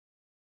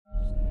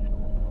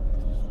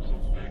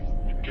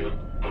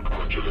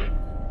angeli,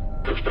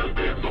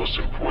 defendernos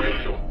en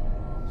puello,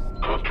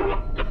 contra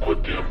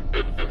nequitiam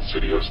et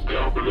insidias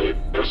diaboli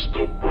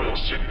esto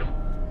proelsidium,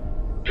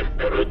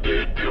 impera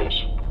de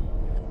Dios,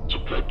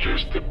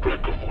 suppleges de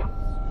precamor,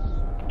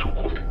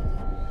 tuque,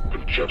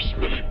 conceps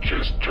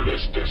milices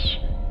celestis,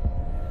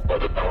 by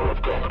the power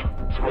of God,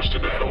 thrust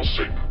into hell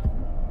Satan,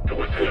 and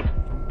with him,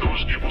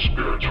 those evil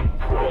spirits who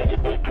prowl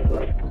about the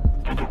world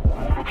for the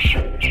ruin of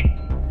souls.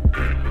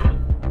 Amen.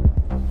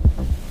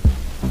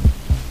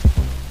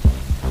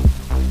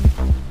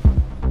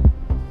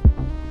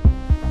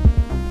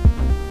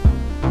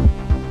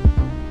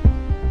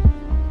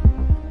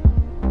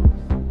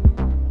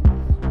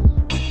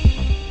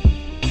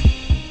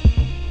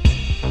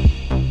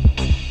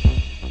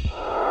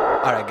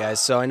 All right, guys.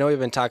 So I know we've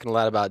been talking a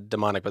lot about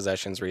demonic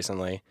possessions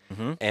recently,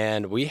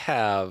 and we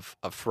have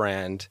a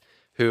friend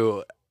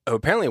who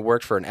apparently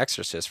worked for an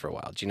exorcist for a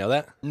while. Do you know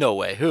that? No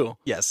way. Who?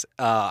 Yes.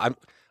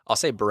 I'll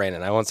say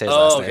Brandon. I won't say his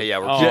last name. Okay, yeah,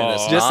 we're keeping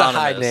this just to anonymous.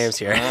 hide names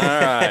here. All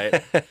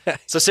right.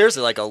 So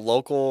seriously, like a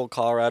local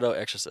Colorado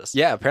exorcist.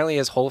 Yeah, apparently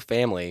his whole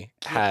family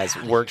has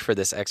worked for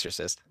this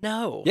exorcist.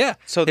 No. Yeah.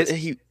 So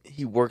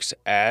he works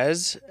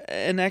as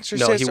an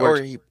exorcist, No, he works-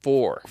 or he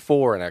for?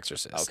 For an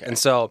exorcist. Okay. And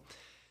so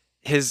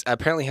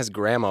apparently his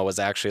grandma was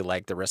actually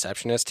like the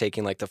receptionist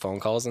taking like the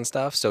phone calls and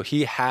stuff. So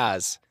he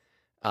has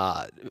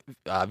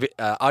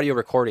audio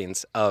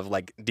recordings of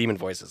like demon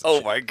voices. and Oh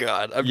shit. my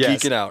God, I'm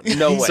Yes. geeking out.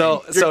 No way.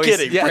 So You're he's-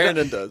 kidding. yeah,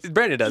 Brandon does.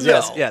 Brandon does.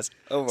 No. Yes.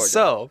 Oh my God.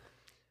 So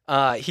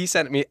he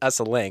sent us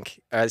a link.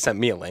 He sent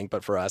me a link,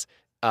 but for us,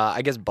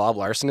 I guess Bob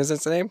Larson is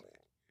his name.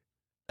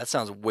 That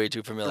sounds way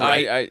too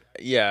familiar.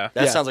 Yeah.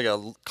 That Yeah. sounds like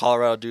a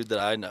Colorado dude that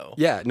I know.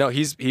 Yeah, no,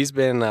 he's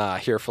been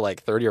here for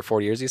like 30 or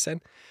 40 years, he said.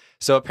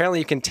 So apparently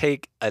you can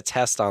take a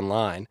test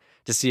online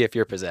to see if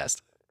you're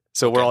possessed.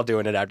 So we're all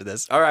doing it after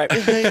this. All right.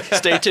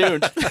 Stay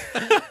tuned.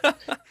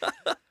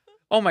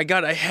 Oh my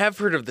God, I have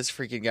heard of this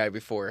freaking guy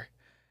before.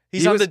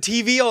 He's He on was- the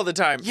TV all the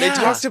time. Yeah. They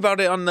talked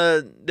about it on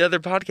the other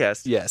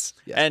podcast. Yes.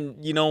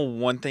 And you know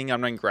one thing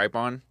I'm not gripe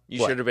on? You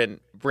What? should have been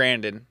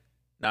Brandon,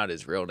 not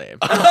his real name.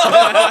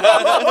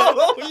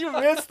 Oh, you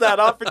missed that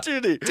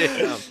opportunity.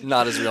 Damn.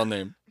 Not his real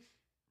name.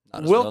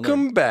 Not his real name.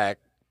 Welcome back,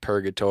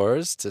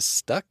 Purgators, to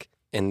Stuck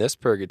in This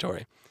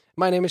Purgatory.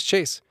 My name is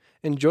Chase,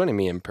 and joining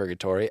me in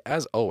Purgatory,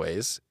 as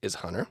always, is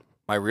Hunter.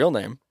 My real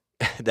name.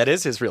 That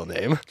is his real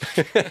name.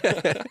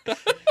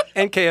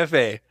 And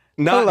KFA,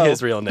 not Hello.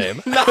 his real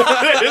name.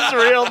 Not his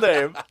real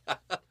name.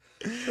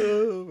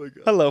 Oh my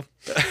God. Hello.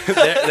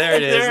 There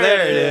it is.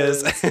 There it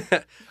is.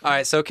 All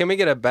right, so can we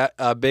get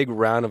a big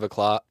round of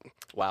applause?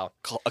 Wow.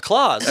 A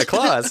clause. A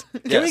clause.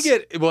 Can we Yes.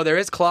 get, well, there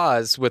is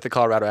clause with the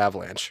Colorado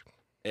Avalanche,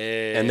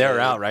 and they're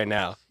out right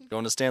now.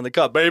 Going to Stanley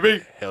Cup,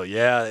 baby. Hell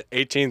yeah.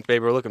 18th,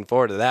 baby. We're looking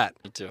forward to that.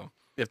 Me too.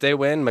 If they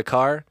win,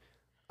 McCarr,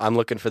 I'm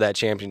looking for that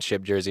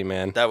championship jersey,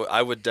 man.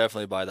 I would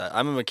definitely buy that.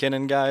 I'm a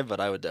McKinnon guy, but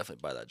I would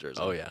definitely buy that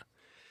jersey. Oh, yeah.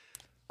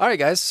 All right,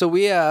 guys. So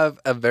we have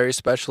a very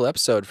special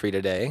episode for you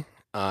today.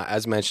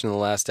 As mentioned in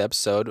the last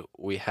episode,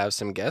 we have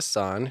some guests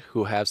on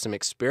who have some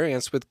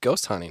experience with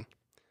ghost hunting.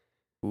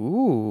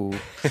 Ooh.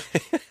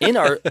 In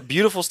our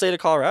beautiful state of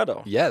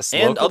Colorado. Yes.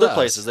 And local other to us.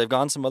 places. They've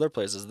gone some other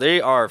places. They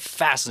are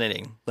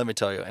fascinating, let me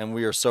tell you. And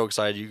we are so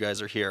excited you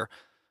guys are here.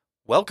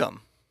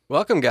 Welcome.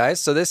 Welcome, guys.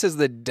 So this is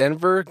the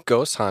Denver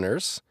Ghost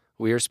Hunters.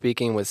 We are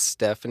speaking with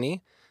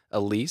Stephanie,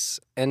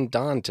 Elise, and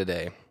Dawn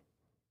today.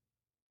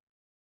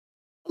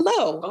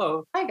 Hello.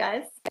 Hello. Hi,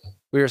 guys.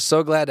 We are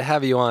so glad to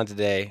have you on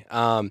today.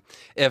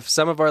 If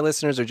some of our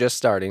listeners are just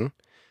starting,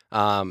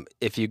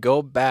 if you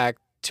go back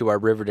to our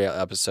Riverdale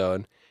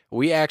episode,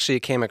 we actually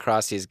came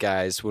across these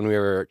guys when we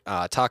were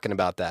talking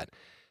about that.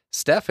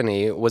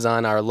 Stephanie was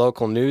on our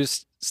local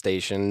news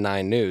station,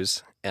 9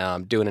 News,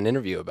 doing an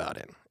interview about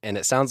it. And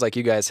it sounds like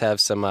you guys have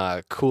some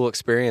cool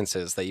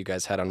experiences that you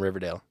guys had on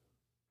Riverdale.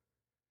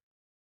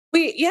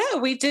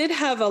 We did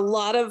have a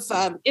lot of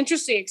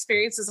interesting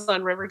experiences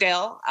on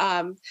Riverdale.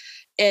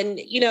 And,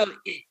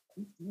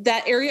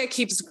 that area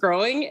keeps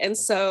growing. And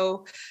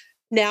so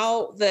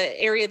now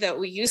the area that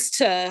we used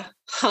to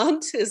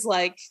hunt is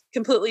like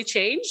completely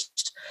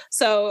changed.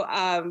 So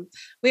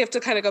we have to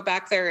kind of go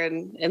back there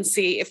and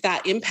see if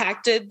that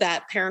impacted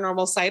that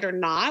paranormal site or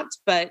not.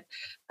 But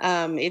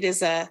it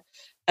is a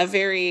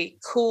very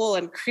cool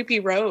and creepy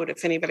road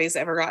if anybody's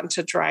ever gotten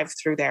to drive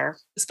through there,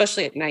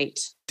 especially at night.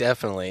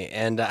 Definitely.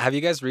 And have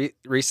you guys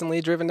recently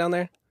driven down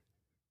there?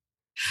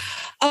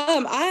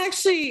 I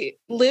actually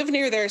live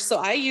near there, so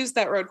I use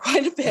that road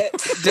quite a bit.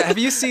 Have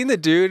you seen the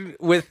dude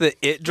with the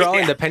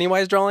drawing, the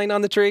Pennywise drawing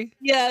on the tree?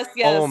 Yes.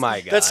 Oh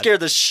my God. That scared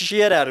the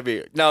shit out of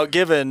me. Now,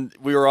 given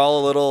we were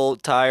all a little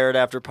tired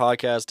after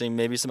podcasting,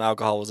 maybe some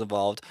alcohol was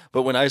involved,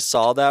 but when I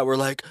saw that, we're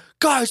like,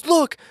 guys,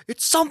 look,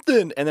 it's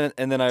something. And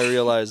then I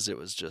realized it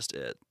was just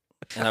it.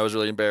 And I was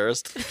really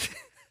embarrassed.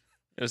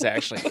 It was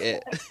actually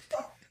it.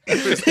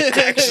 It was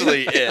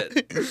actually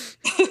it.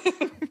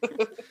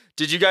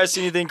 Did you guys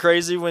see anything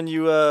crazy when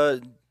you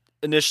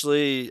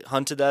initially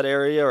hunted that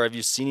area, or have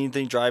you seen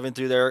anything driving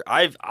through there?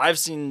 I've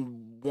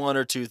seen one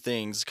or two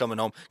things coming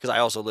home because I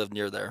also live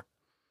near there.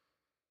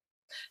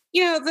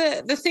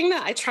 The thing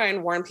that I try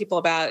and warn people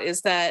about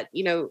is that,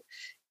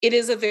 it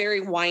is a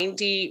very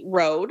windy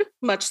road,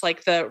 much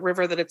like the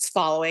river that it's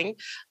following.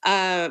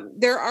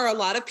 There are a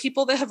lot of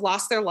people that have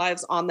lost their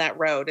lives on that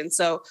road. And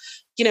so,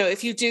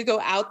 if you do go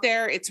out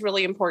there, it's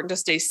really important to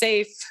stay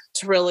safe,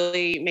 to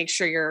really make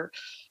sure you're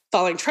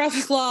following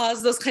traffic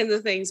laws, those kinds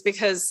of things,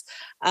 because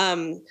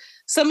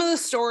some of the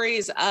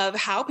stories of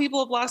how people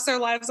have lost their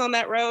lives on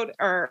that road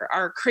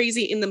are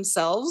crazy in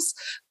themselves.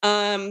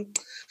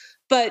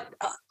 But,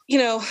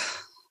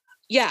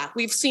 yeah,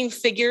 we've seen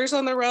figures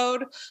on the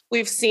road.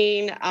 We've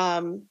seen,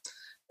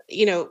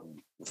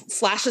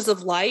 flashes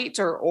of light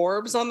or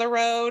orbs on the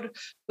road.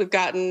 We've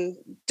gotten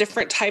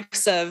different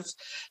types of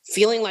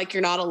feeling like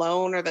you're not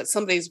alone or that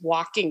somebody's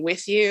walking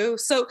with you.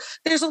 So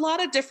there's a lot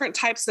of different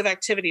types of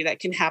activity that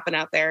can happen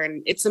out there.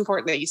 And it's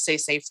important that you stay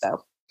safe,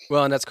 though.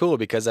 Well, and that's cool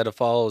because that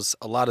follows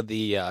a lot of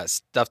the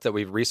stuff that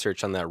we've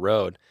researched on that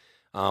road,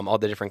 all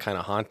the different kind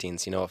of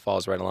hauntings, it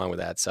falls right along with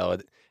that. So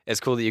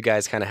it's cool that you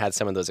guys kind of had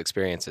some of those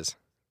experiences.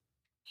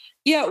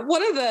 Yeah,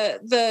 one of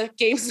the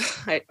games,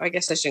 I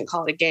guess I shouldn't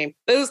call it a game,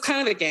 but it was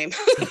kind of a game,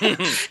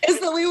 is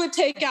that we would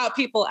take out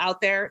people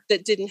out there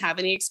that didn't have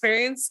any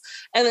experience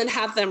and then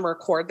have them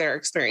record their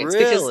experience.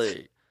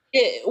 Really?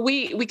 Because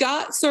we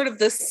got sort of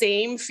the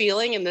same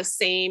feeling and the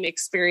same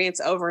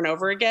experience over and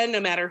over again, no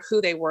matter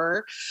who they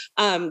were.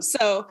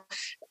 So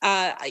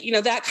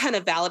that kind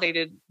of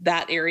validated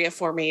that area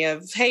for me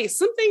of, hey,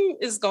 something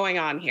is going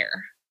on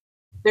here.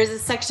 There's a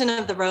section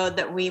of the road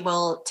that we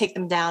will take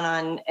them down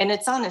on, and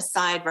it's on a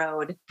side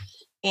road.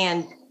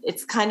 And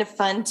it's kind of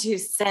fun to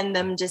send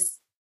them just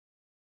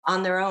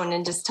on their own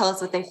and just tell us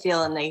what they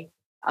feel. And it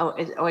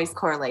always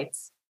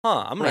correlates.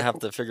 I'm going to have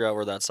to figure out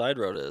where that side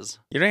road is.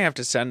 You don't have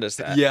to send us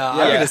that. Yeah. I'm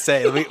going to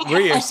say,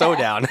 we are so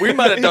down. We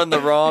might have done the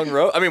wrong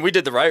road. I mean, we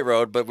did the right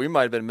road, but we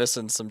might have been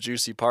missing some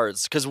juicy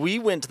parts. Because we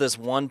went to this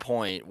one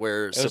point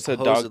where it was a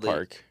dog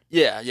park.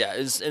 Yeah.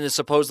 And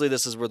supposedly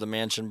this is where the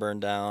mansion burned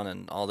down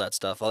and all that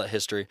stuff, all that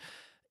history.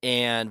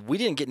 And we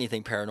didn't get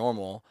anything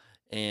paranormal.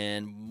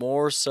 And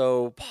more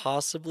so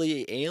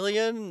possibly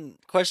alien, ?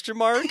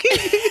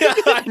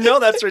 I know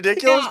that's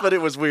ridiculous, but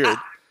it was weird.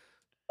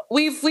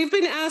 We've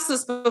been asked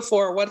this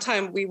before. One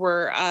time we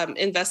were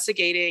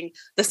investigating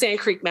the Sand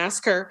Creek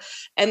Massacre,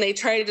 and they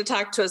tried to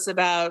talk to us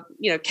about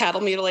cattle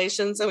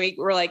mutilations, and we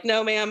were like,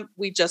 "No, ma'am,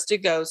 we just do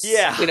ghosts.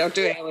 Yeah, we don't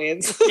do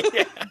aliens."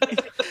 Yeah.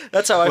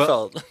 That's how I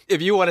felt. If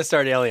you want to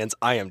start aliens,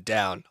 I am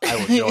down. I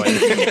will join.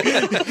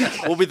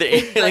 We'll be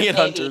the alien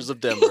hunters of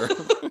Denver.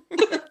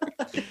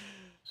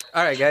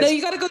 All right, guys. No,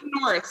 you got to go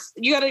north.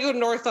 You got to go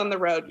north on the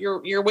road.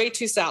 You're way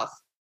too south.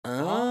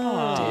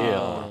 Oh,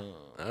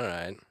 deal. All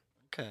right.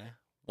 Okay.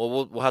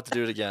 Well, we'll have to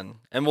do it again,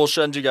 and we'll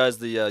send you guys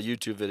the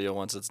YouTube video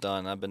once it's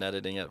done. I've been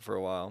editing it for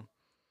a while.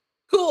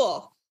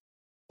 Cool.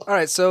 All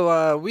right,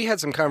 so we had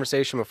some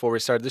conversation before we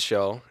started the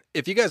show.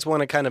 If you guys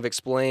want to kind of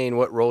explain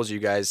what roles you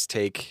guys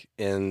take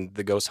in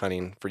the ghost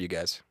hunting for you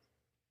guys.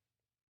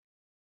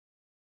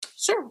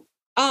 Sure.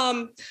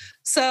 What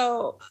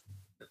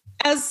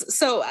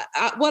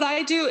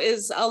I do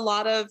is a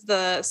lot of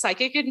the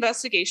psychic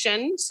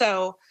investigation.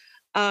 So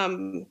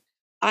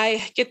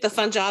I get the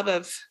fun job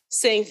of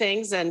seeing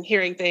things and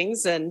hearing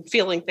things and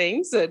feeling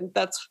things, and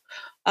that's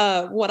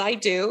what I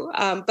do.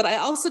 But I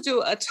also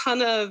do a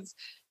ton of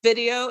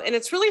video, and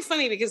it's really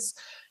funny because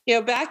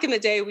back in the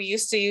day we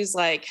used to use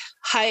like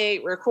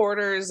Hi8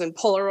 recorders and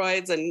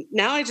Polaroids, and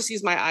now I just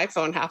use my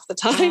iPhone half the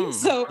time.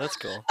 So that's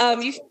cool.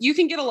 You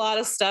can get a lot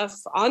of stuff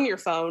on your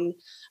phone,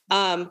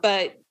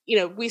 but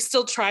we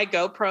still try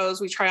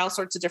GoPros. We try all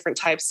sorts of different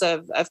types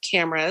of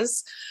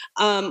cameras.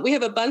 We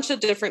have a bunch of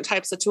different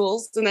types of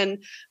tools. And then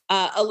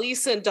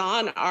Elise and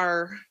Dawn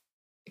are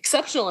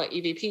exceptional at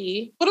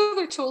EVP. What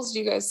other tools do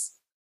you guys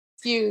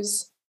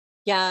use?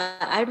 Yeah,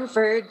 I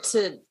prefer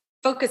to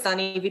focus on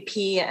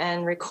EVP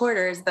and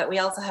recorders, but we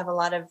also have a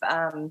lot of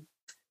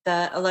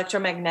the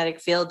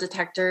electromagnetic field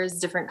detectors,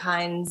 different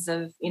kinds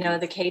of, the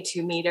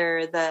K2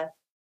 meter,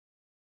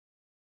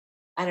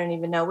 I don't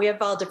even know. We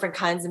have all different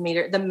kinds of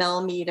meter, the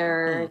Mel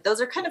meter. Those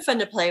are kind of fun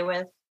to play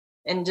with,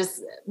 and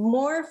just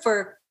more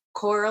for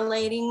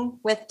correlating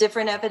with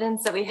different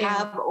evidence that we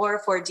have, or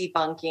for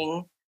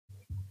debunking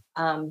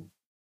some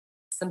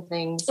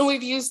things. And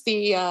we've used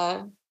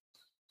the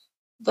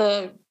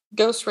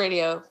ghost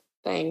radio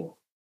thing.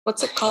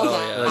 What's it called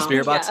now? The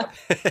spirit box.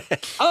 Yeah.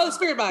 Oh, the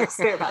spirit box.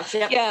 Spirit box.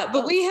 Yep. Yeah,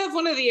 but we have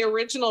one of the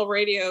original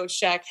Radio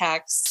Shack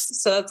hacks,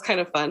 so that's kind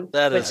of fun.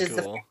 That is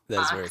cool.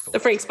 That is very cool. The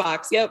Frank's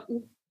box. Yep.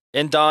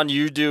 And Don,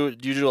 you do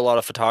a lot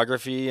of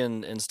photography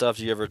and stuff.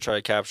 Do you ever try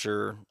to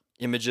capture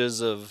images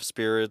of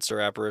spirits or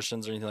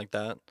apparitions or anything like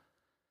that?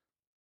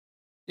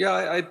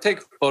 Yeah, I take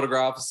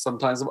photographs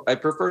sometimes. I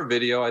prefer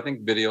video. I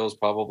think video is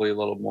probably a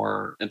little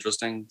more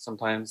interesting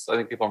sometimes. I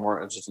think people are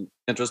more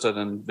interested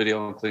in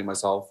video, including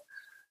myself.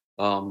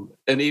 And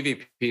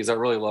EVPs, I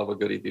really love a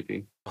good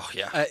EVP. Oh,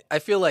 yeah. I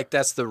feel like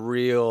that's the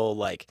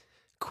real,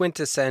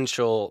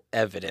 quintessential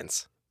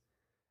evidence.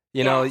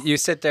 You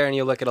sit there and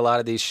you look at a lot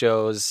of these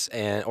shows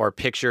or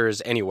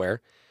pictures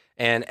anywhere,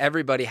 and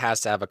everybody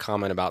has to have a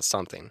comment about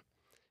something.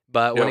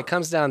 But when Yep. it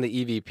comes down to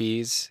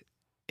EVPs,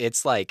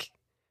 it's like,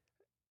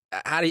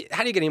 how do you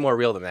get any more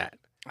real than that?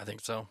 I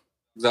think so.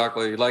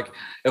 Exactly. Like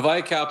if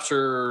I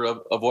capture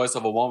a voice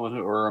of a woman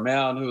or a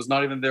man who's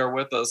not even there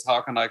with us,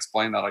 how can I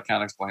explain that? I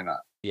can't explain that.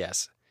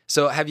 Yes.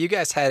 So have you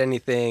guys had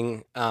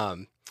anything,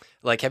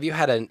 like have you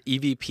had an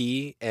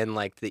EVP and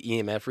like the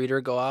EMF reader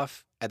go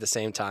off at the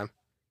same time?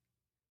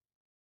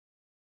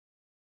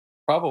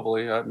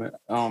 Probably. Yeah,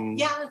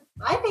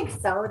 I think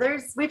so.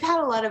 We've had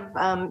a lot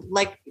of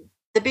like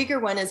the bigger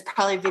one is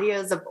probably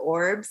videos of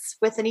orbs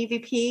with an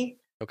EVP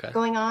Okay.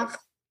 going off,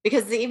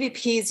 because the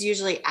EVPs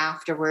usually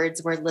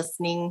afterwards we're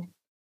listening,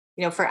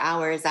 for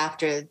hours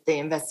after the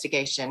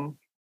investigation.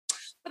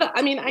 But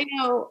I mean, I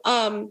know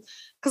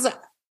because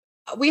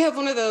we have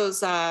one of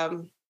those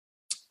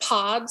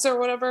pods or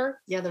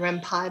whatever, Yeah, the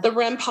REM pod. the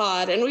REM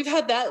pod, and we've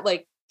had that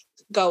like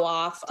go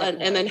off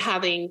and then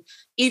having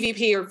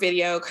EVP or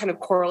video kind of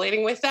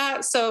correlating with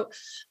that. So,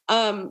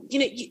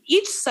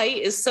 each site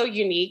is so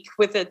unique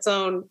with its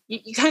own,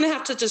 you kind of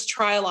have to just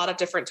try a lot of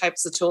different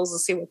types of tools to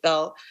see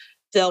what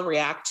they'll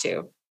react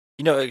to.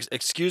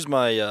 Excuse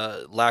my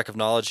lack of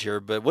knowledge here,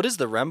 but what is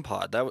the REM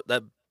pod?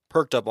 That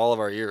perked up all of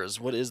our ears.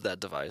 What is that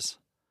device?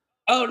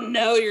 Oh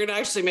no, you're gonna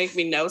actually make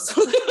me know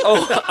something.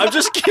 Oh, I'm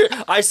just curious.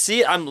 I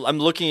see it. I'm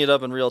looking it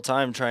up in real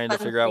time, trying to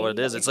figure out what it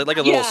is. It's like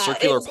a little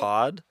circular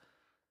pod.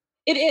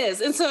 It is.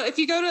 And so if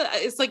you go to,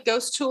 it's like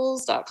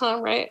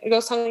ghosttools.com, right?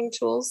 Ghost hunting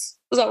tools.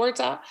 Is that where it's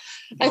at?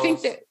 I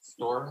think that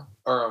Store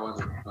or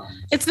was it?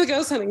 it's the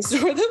ghost hunting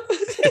store.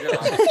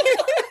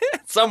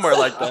 Somewhere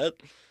like that.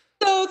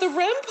 So the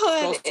REM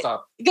pod, Ghost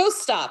Stop.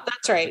 Ghost Stop,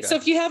 that's right. Okay. So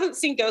if you haven't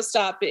seen Ghost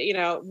Stop,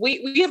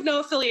 we have no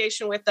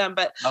affiliation with them,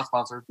 but Not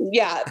sponsored.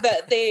 yeah,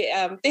 that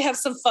they have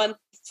some fun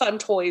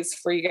toys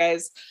for you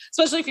guys,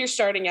 especially if you're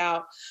starting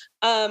out.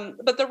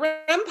 But the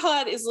REM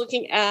pod is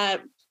looking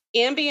at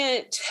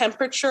ambient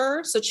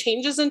temperature, so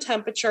changes in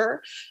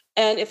temperature,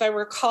 and if I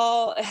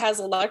recall, it has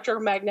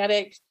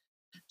electromagnetic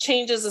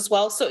changes as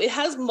well. So it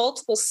has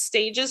multiple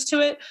stages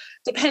to it.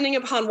 Depending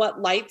upon what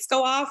lights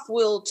go off,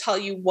 will tell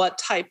you what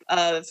type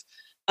of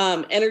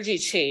energy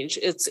change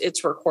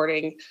it's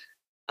recording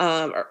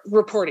or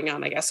reporting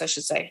on, I guess I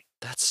should say.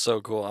 That's so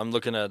cool. I'm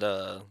looking at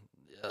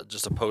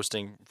just a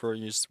posting for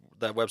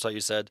that website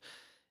you said,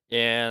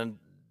 and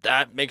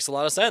that makes a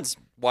lot of sense.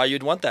 Why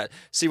you'd want that?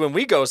 See, when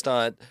we ghost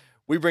hunt,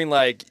 we bring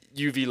like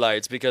UV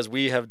lights because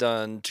we have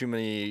done too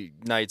many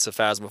nights of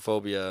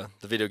Phasmophobia,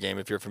 the video game,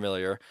 if you're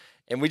familiar.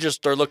 And we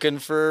just are looking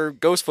for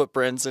ghost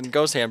footprints and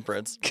ghost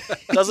handprints.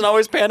 Doesn't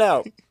always pan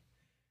out.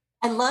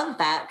 I love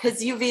that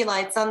because UV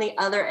lights on the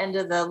other end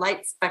of the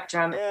light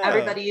spectrum. Yeah.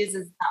 Everybody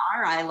uses the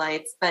RI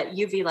lights, but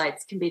UV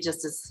lights can be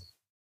just as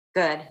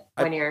good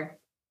when you're.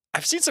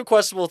 I've seen some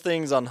questionable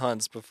things on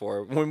hunts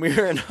before. When we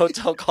were in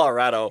Hotel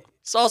Colorado,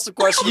 saw some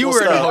questionable You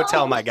were in a stuff.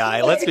 hotel, my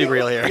guy. Let's be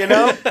real here. You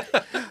know?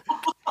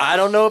 I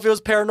don't know if it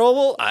was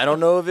paranormal. I don't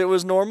know if it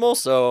was normal.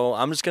 So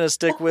I'm just going to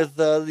stick with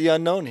the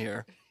unknown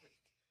here.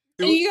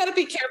 You got to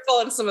be careful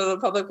in some of the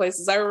public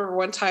places. I remember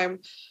one time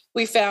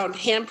we found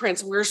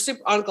handprints. We were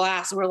super on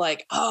glass, and we're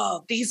like,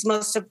 "Oh, these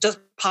must have just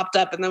popped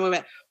up." And then we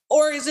went,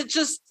 "Or is it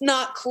just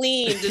not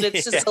cleaned and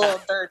it's just a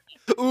little dirty?"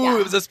 Ooh,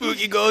 it was a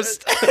spooky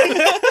ghost.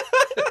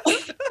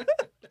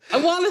 I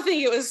want to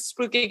think it was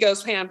spooky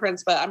ghost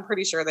handprints, but I'm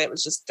pretty sure that it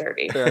was just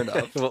dirty. Fair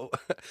enough.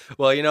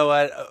 well, you know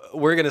what?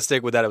 We're gonna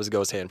stick with that. It was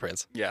ghost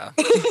handprints. Yeah.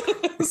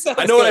 Sounds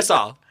I know what I good.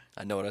 saw.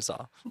 I know what I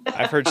saw.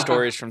 I've heard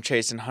stories from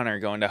Chase and Hunter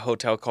going to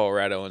Hotel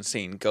Colorado and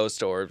seeing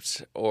ghost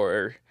orbs,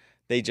 or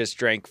they just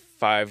drank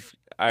 5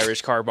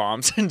 Irish car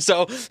bombs. And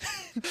so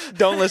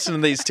don't listen to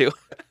these two.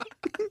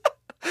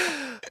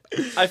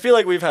 I feel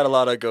like we've had a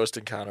lot of ghost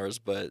encounters,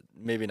 but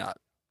maybe not.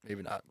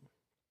 Maybe not.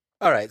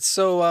 All right.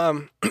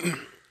 So,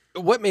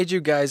 what made you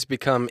guys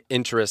become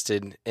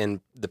interested in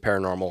the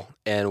paranormal,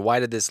 and why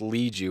did this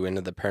lead you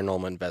into the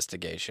paranormal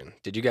investigation?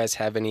 Did you guys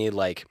have any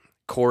like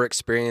core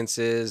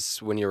experiences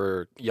when you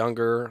were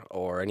younger,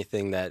 or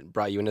anything that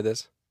brought you into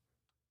this?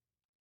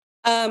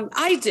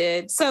 I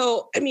did.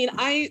 So, I mean,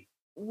 I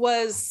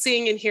was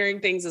seeing and hearing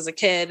things as a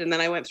kid, and then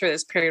I went through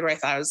this period where I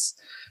thought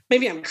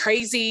maybe I'm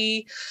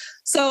crazy.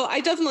 So I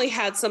definitely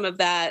had some of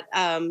that,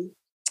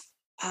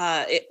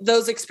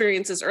 those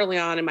experiences early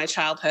on in my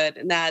childhood,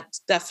 and that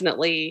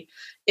definitely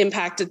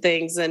impacted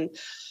things. And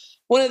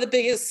one of the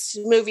biggest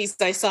movies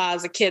I saw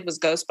as a kid was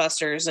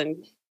Ghostbusters,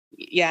 and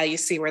yeah, you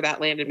see where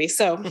that landed me.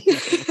 So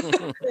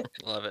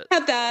Love it.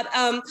 had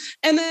that.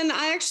 And then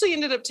I actually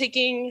ended up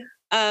taking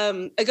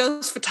a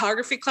ghost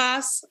photography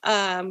class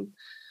when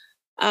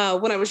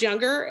I was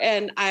younger,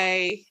 and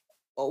I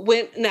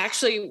went and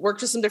actually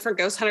worked with some different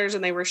ghost hunters,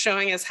 and they were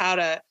showing us how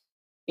to,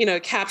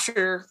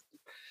 capture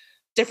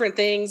different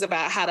things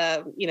about how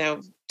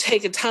to,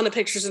 take a ton of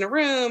pictures in a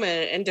room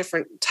and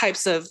different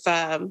types of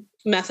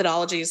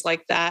methodologies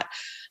like that.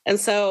 And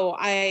so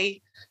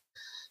I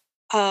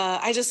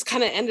just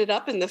kind of ended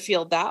up in the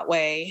field that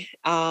way.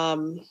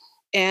 And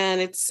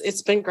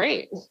it's been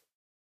great.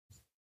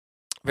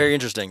 Very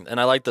interesting. And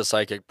I like the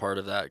psychic part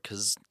of that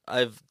because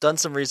I've done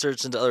some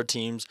research into other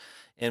teams.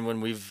 And when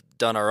we've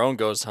done our own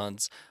ghost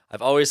hunts,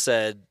 I've always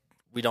said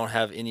we don't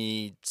have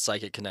any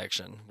psychic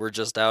connection. We're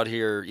just out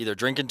here either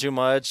drinking too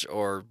much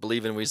or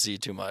believing we see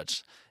too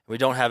much. We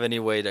don't have any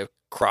way to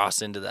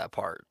cross into that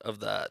part of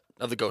the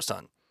ghost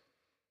hunt.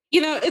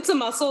 It's a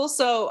muscle.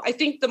 So I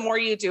think the more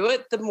you do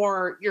it, the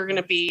more you're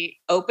going to be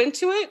open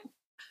to it,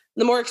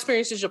 the more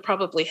experiences you'll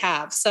probably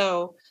have.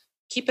 So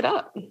keep it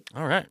up.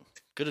 All right.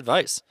 Good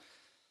advice.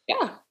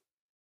 Yeah.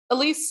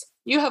 Elise,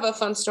 you have a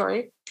fun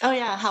story. Oh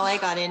yeah, how I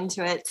got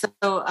into it.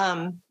 So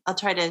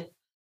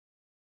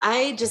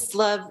I just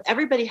love,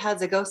 everybody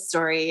has a ghost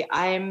story.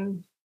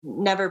 I'm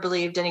never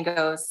believed any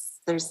ghosts.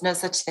 There's no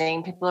such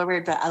thing. People are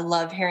weird, but I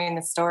love hearing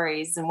the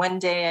stories. And one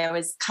day I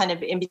was kind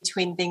of in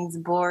between things,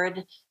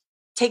 bored,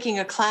 taking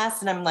a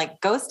class, and I'm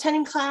like, ghost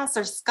hunting class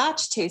or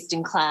scotch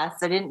tasting class?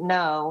 I didn't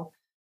know.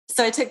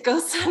 So I took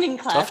ghost hunting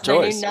class. Tough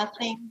choice. I knew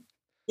nothing.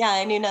 Yeah,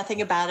 I knew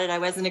nothing about it. I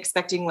wasn't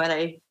expecting what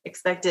I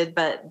expected,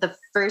 but the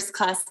first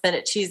class spent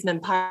at Cheeseman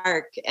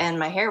Park and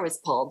my hair was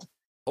pulled.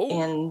 Oh.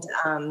 And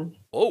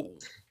Oh.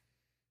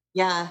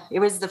 yeah, it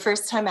was the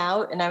first time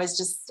out, and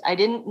I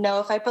didn't know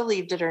if I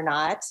believed it or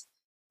not,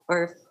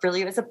 or if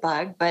really it was a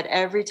bug. But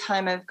every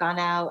time I've gone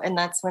out, and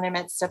that's when I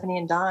met Stephanie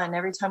and Dawn,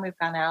 every time we've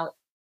gone out,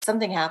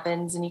 something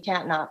happens and you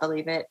can't not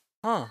believe it.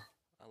 Huh.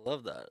 I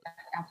love that.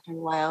 After a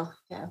while,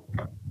 yeah.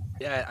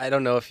 Yeah, I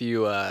don't know if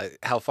you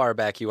how far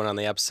back you went on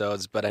the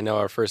episodes, but I know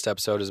our first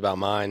episode is about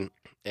mine,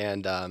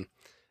 and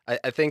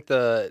I think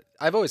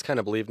I've always kind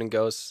of believed in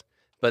ghosts,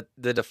 but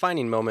the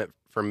defining moment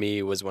for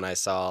me was when I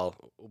saw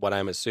what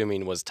I'm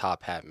assuming was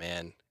Top Hat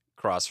Man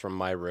cross from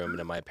my room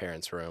into my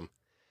parents' room.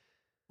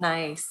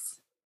 Nice.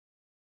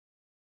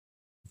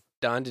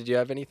 Don, did you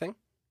have anything?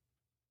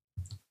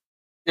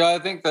 Yeah, I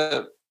think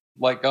that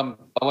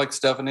like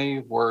Stephanie,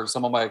 where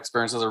some of my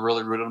experiences are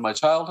really rooted in my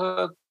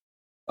childhood.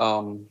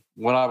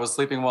 When I was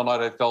sleeping one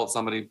night, I felt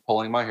somebody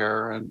pulling my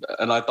hair, and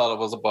I thought it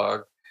was a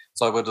bug.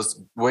 So I would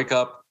just wake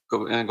up,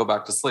 go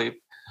back to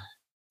sleep.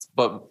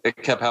 But it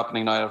kept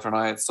happening night after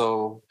night.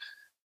 So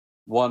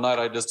one night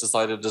I just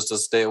decided just to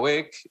stay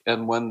awake.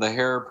 And when the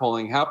hair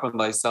pulling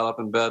happened, I sat up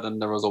in bed,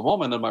 and there was a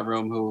woman in my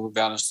room who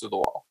vanished through the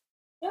wall.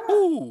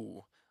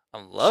 Ooh.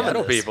 I'm loving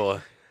Shadow this.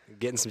 people.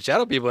 Getting some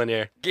shadow people in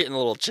here. Getting a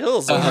little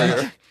chills over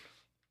here.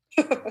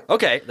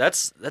 Okay,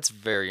 that's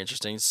very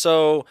interesting.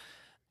 So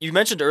you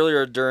mentioned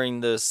earlier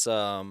during this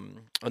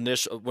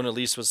initial, when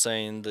Elise was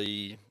saying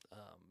the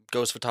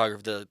ghost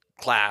photography, the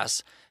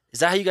class, is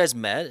that how you guys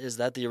met? Is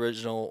that the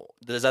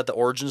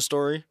origin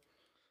story?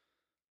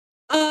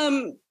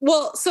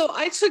 Well, so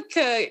I took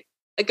a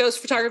ghost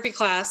photography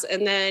class,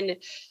 and then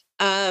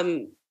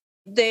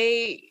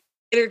they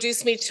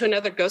introduced me to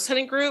another ghost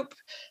hunting group,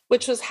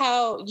 which was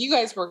how you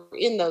guys were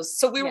in those.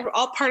 So we were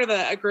all part of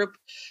a group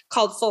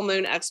called Full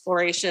Moon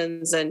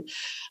Explorations, and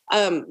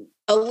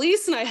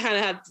Elise and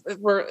I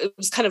it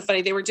was kind of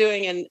funny. They were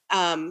doing an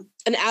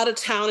out of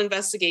town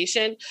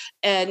investigation,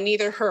 and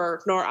neither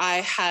her nor I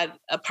had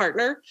a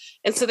partner.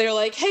 And so they were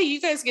like, "Hey, you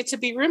guys get to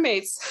be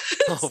roommates."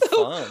 Oh,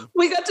 so fun.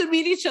 we got to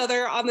meet each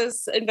other on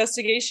this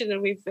investigation,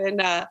 and we've been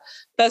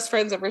best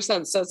friends ever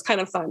since. So it's kind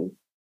of fun.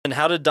 And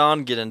how did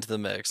Don get into the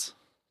mix?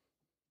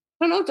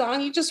 I don't know, Don.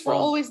 You just were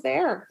always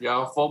there.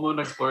 Yeah, Full Moon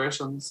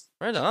Explorations.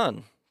 Right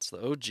on. It's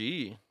the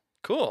OG.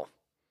 Cool.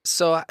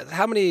 So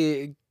how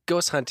many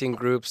ghost hunting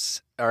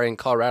groups are in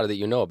Colorado that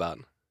you know about?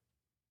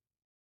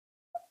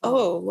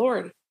 Oh,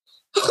 Lord.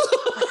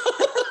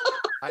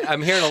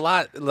 I'm hearing a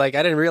lot. Like,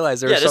 I didn't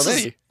realize there were this so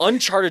many. is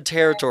uncharted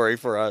territory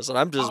for us, and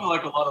I'm just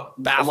Like a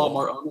lot baffled.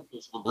 more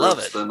unofficial Love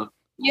groups it. than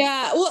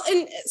Yeah. Well,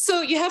 and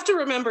so you have to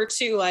remember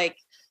too,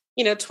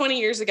 20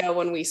 years ago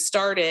when we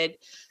started,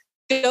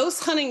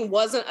 ghost hunting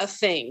wasn't a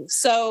thing.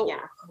 So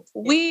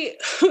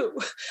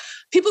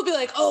people be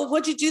like, "Oh,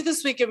 what'd you do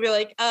this week?" And be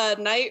like,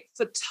 night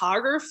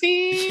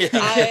photography.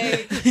 Yeah.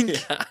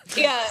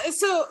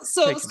 So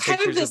Taking it's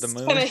kind of pictures of this the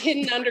moon. kind of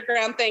hidden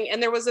underground thing.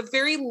 And there was a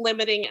very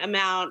limiting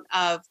amount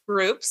of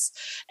groups.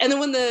 And then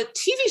when the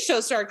TV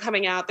show started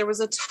coming out, there was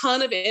a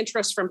ton of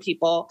interest from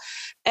people.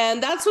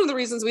 And that's one of the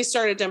reasons we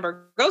started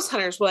Denver Ghost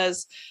Hunters,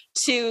 was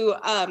to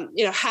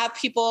have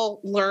people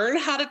learn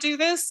how to do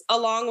this,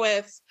 along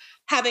with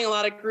having a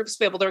lot of groups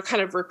be able to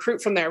kind of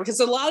recruit from there, because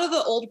a lot of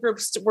the old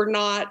groups were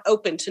not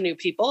open to new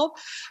people.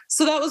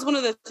 So that was one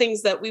of the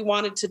things that we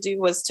wanted to do,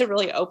 was to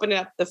really open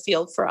up the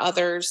field for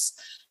others,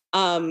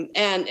 and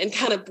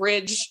kind of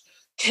bridge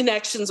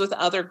connections with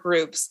other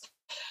groups.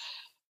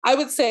 I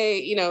would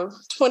say,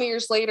 20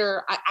 years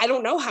later, I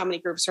don't know how many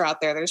groups are out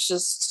there. There's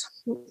just,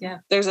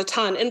 there's a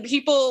ton, and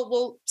people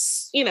will,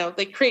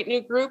 they create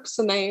new groups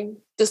and they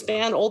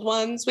disband old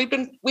ones. We've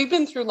been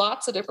through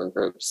lots of different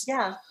groups.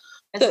 Yeah.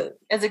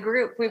 As a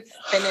group, we've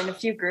been in a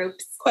few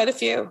groups. Quite a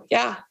few,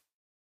 yeah.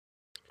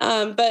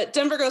 But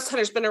Denver Ghost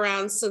Hunter's been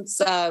around since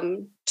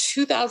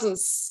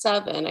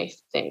 2007, I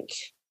think.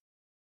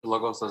 the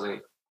logo says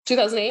 8.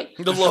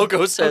 2008? The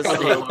logo says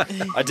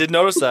Okay. I did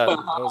notice that. That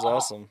was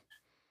awesome.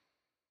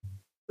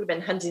 We've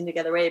been hunting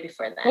together way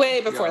before that.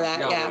 Way before that.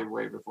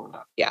 Way before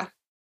that. Yeah.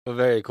 Well,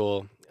 very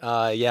cool.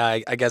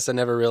 I guess I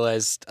never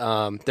realized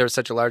there was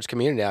such a large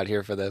community out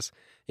here for this.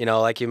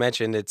 Like you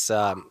mentioned, it's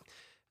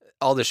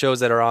all the shows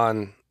that are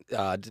on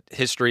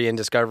history and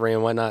discovery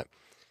and whatnot.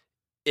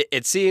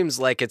 It seems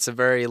like it's a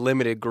very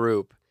limited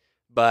group,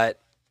 but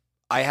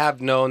I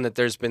have known that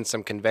there's been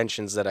some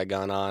conventions that have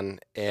gone on,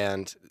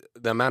 and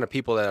the amount of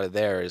people that are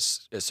there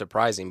is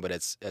surprising, but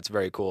it's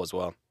very cool as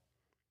well.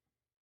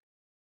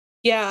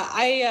 Yeah,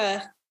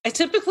 I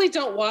typically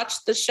don't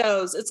watch the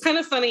shows. It's kind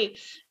of funny.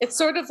 It's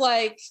sort of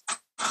like,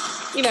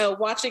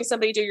 watching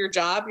somebody do your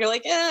job. You're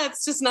like,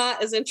 it's just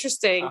not as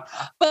interesting.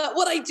 But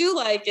what I do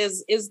like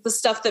is the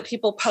stuff that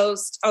people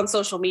post on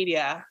social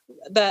media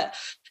that,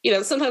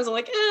 sometimes I'm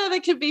like,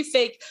 that could be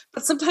fake.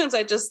 But sometimes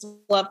I just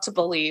love to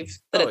believe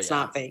that it's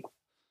not fake.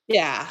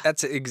 Yeah.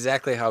 That's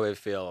exactly how I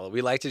feel.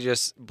 We like to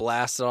just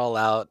blast it all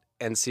out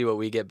and see what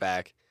we get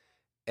back.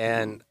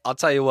 And I'll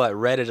tell you what,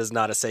 Reddit is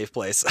not a safe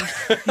place.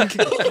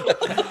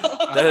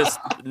 That is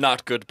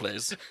not good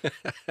place.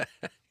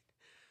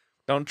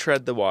 Don't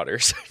tread the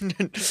waters.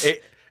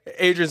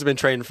 Adrian's been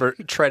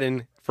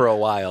treading for a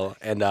while,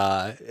 and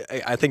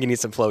I think he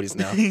needs some floaties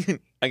now.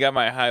 I got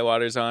my high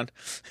waters on.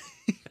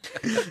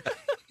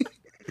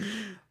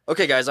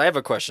 Okay, guys, I have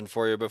a question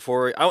for you.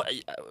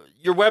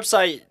 Your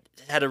website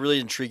had a really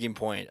intriguing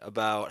point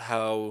about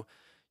how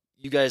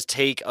you guys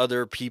take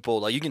other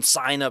people, like you can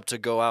sign up to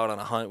go out on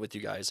a hunt with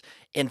you guys.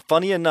 And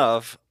funny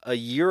enough, a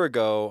year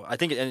ago, I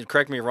think, and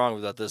correct me if I'm wrong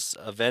about this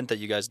event that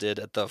you guys did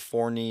at the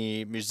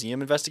Forney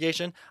Museum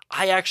investigation,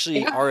 I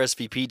actually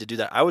RSVP'd to do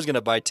that. I was going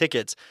to buy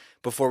tickets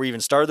before we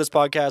even started this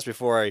podcast,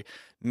 before I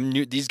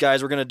knew these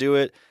guys were going to do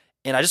it.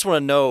 And I just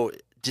want to know,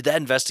 did that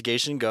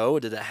investigation go?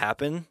 Did that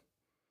happen?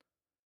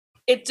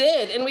 It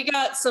did. And we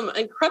got some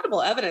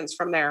incredible evidence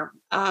from there.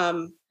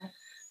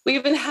 We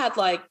even had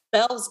like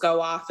bells go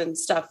off and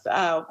stuff.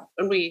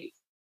 And we,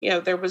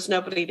 there was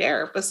nobody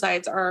there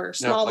besides our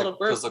small little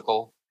group.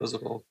 Physical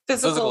noises.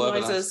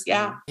 evidence.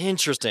 Yeah.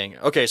 Interesting.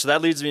 Okay. So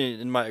that leads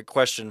me in my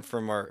question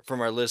from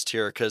our list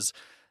here. Cause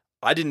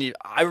I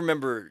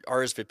remember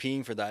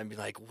RSVPing for that and be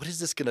like, what is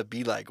this going to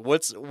be like?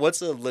 What's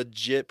a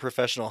legit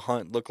professional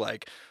hunt look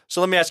like?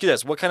 So let me ask you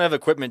this. What kind of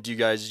equipment do you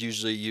guys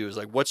usually use?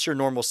 Like what's your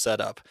normal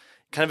setup?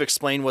 Kind of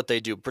explain what they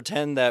do.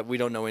 Pretend that we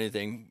don't know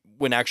anything.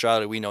 When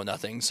actuality, we know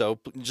nothing. So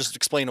just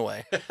explain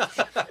away.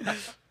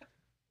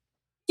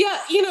 Yeah,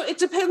 it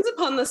depends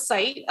upon the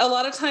site. A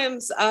lot of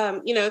times,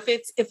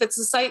 if it's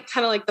a site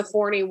kind of like the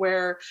Forney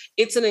where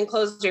it's an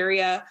enclosed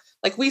area,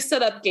 like we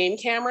set up game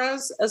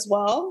cameras as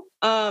well.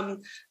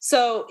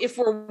 So if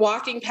we're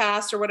walking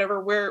past or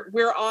whatever,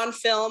 we're on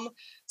film.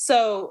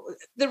 So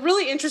the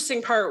really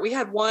interesting part, we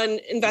had one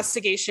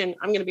investigation.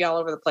 I'm going to be all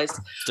over the place.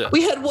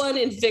 We had one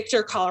in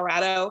Victor,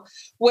 Colorado,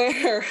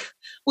 where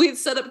we'd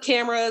set up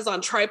cameras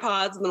on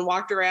tripods and then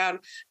walked around,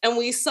 and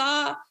we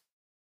saw,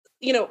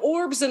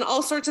 orbs and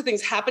all sorts of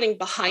things happening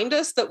behind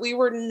us that we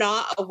were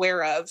not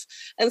aware of.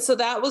 And so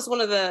that was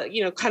one of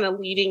the, kind of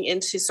leading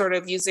into sort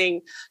of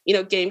using,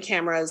 game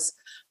cameras.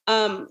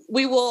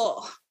 We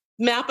will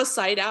map a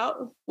site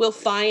out. We'll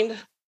find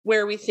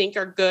where we think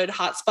are good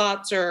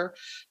hotspots or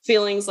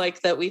feelings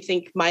like that we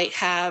think might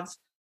have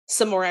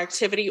some more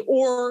activity,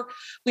 or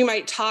we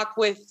might talk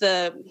with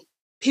the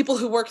people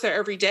who work there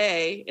every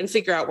day and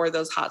figure out where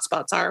those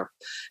hotspots are.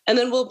 And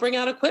then we'll bring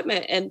out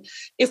equipment. And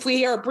if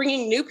we are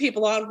bringing new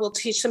people on, we'll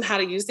teach them how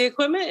to use the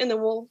equipment, and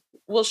then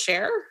we'll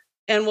share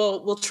and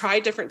we'll try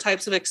different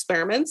types of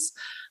experiments.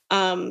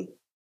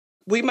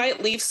 We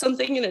might leave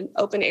something in an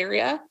open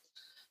area,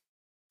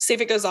 see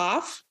if it goes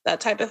off, that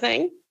type of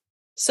thing.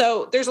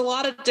 So there's a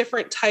lot of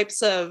different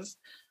types of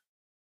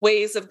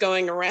ways of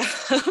going around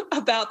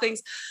about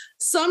things.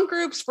 Some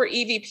groups for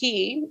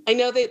EVP, I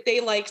know that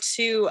they like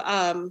to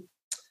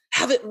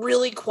have it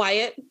really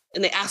quiet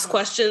and they ask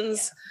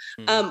questions.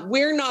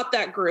 We're not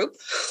that group.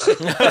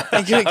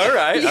 All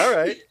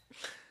right.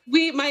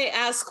 We might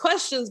ask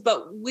questions,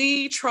 but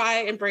we try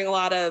and bring a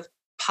lot of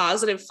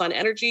positive, fun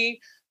energy.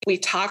 We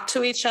talk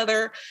to each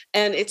other,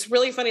 and it's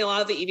really funny. A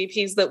lot of the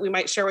EVPs that we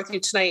might share with you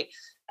tonight,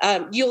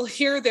 you'll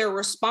hear their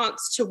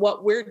response to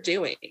what we're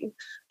doing.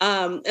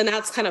 And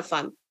that's kind of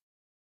fun.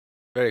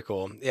 Very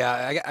cool.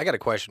 Yeah, I got a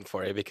question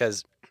for you,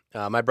 because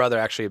my brother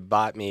actually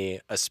bought me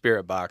a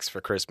spirit box for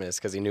Christmas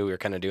because he knew we were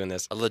kind of doing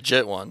this. A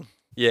legit one.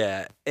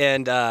 Yeah.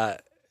 And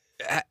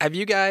have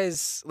you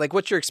guys, like,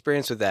 what's your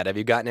experience with that? Have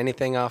you gotten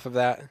anything off of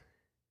that?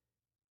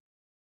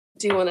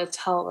 Do you want to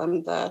tell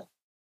them the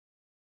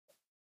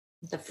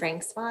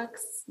Frank's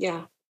box?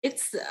 Yeah.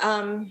 It's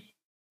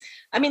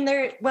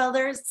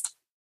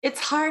it's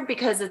hard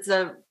because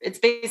it's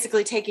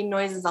basically taking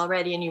noises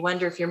already, and you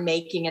wonder if you're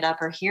making it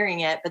up or hearing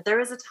it. But there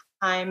was a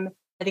time,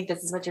 I think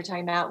this is what you're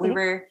talking about. Mm-hmm. We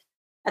were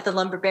at the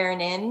Lumber Baron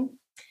Inn,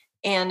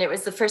 and it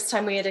was the first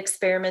time we had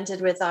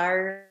experimented with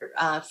our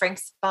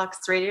Frank's Box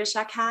Radio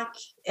Shack hack.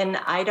 And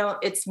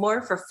it's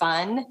more for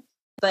fun,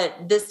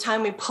 but this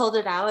time we pulled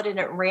it out, and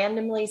it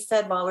randomly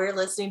said, while we were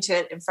listening to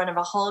it in front of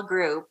a whole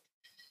group,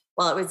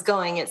 while it was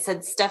going, it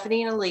said,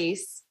 Stephanie and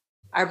Elise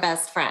are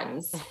best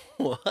friends.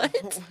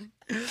 What?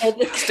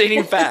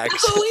 Stating facts.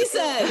 That's what we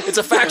said. It's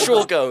a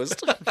factual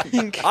ghost.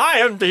 I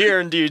am here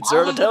indeed,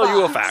 sir, to tell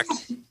you a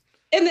fact.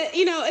 And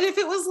and if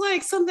it was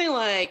like something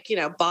like,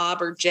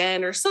 Bob or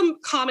Jen or some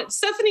common,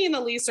 Stephanie and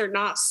Elise are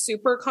not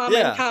super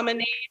common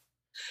names.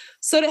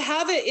 So to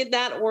have it in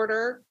that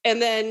order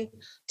and then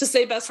to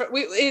say best friend,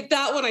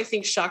 that one I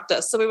think shocked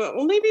us. So we went,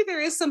 well, maybe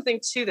there is something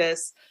to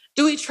this.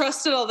 Do we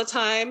trust it all the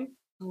time?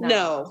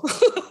 No.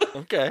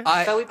 Okay.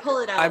 But we pull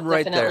it out. I'm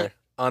right definitely.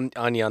 there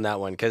on you on that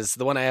one, because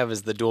the one I have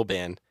is the dual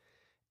band,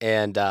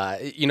 and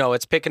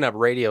it's picking up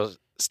radio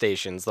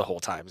stations the whole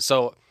time.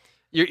 So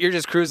you're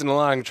just cruising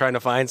along trying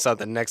to find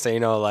something. Next thing you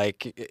know,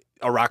 like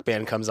a rock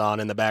band comes on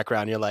in the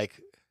background. You're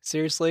like,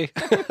 seriously?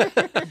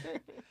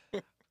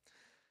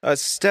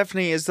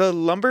 Stephanie, is the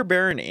Lumber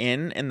Baron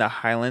Inn in the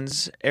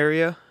Highlands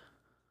area?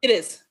 It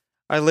is.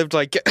 I lived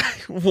like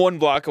 1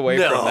 block away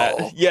from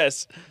that.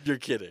 Yes. You're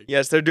kidding.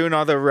 Yes, they're doing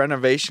all the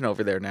renovation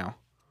over there now.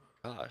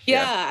 Gosh.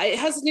 Yeah, it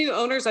has new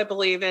owners, I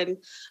believe. And,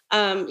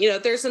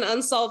 there's an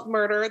unsolved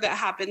murder that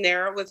happened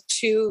there with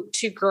two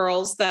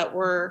girls that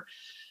were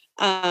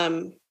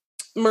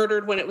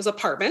murdered when it was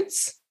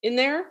apartments in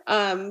there.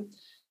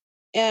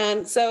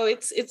 And so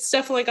it's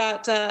definitely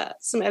got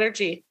some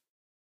energy.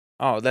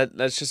 Oh,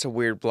 that's just a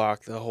weird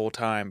block the whole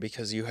time,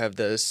 because you have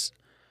this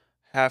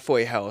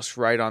halfway house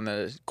right on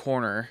the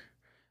corner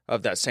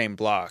of that same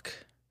block.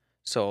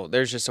 So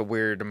there's just a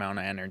weird amount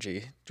of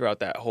energy throughout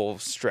that whole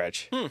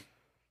stretch.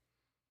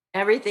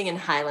 Everything in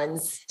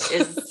Highlands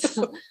is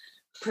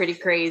pretty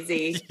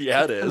crazy.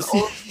 Yeah, it is.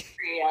 Old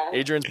area.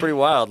 Adrian's pretty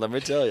wild, let me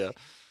tell you.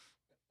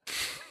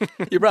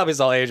 You probably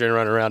saw Adrian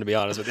running around, to be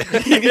honest with you.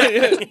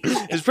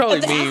 It's probably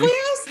At the me. halfway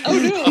house? Oh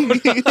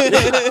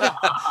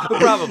no.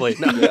 Probably.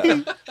 No.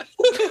 Yeah.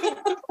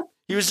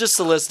 He was just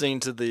soliciting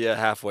to the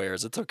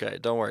halfwayers. It's okay.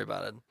 Don't worry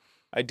about it.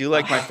 I do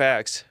like my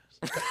facts.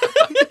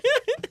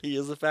 He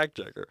is a fact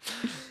checker.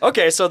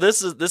 Okay, so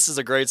this is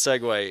a great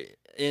segue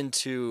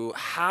into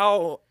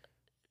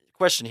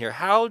question here.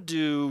 How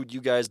do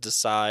you guys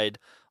decide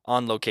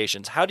on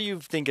locations? How do you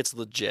think it's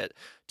legit?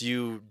 Do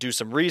you do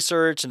some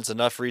research and it's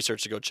enough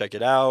research to go check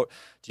it out?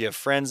 Do you have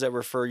friends that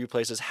refer you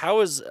places? How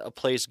is a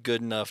place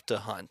good enough to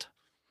hunt?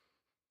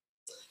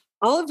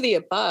 All of the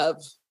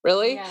above,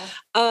 really.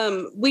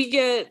 Yeah. We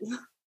get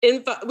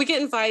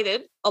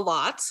invited a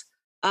lot.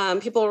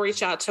 People will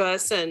reach out to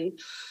us and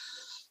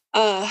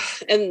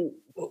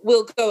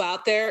we'll go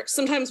out there.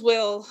 Sometimes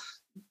we'll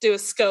do a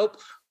scope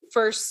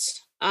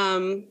first.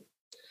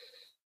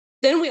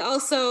 Then we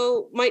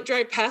also might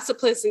drive past a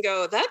place and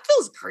go, that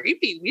feels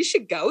creepy. We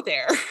should go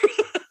there.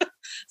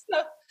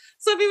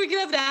 So I mean, we can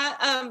have that.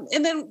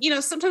 And then,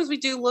 sometimes we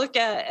do look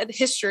at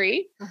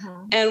history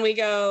and we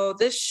go,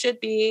 this should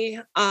be,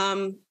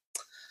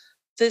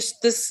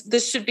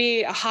 this should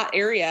be a hot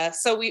area.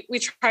 So we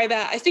try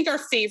that. I think our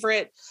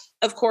favorite,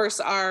 of course,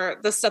 are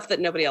the stuff that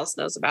nobody else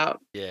knows about.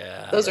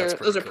 Yeah. Those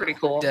are pretty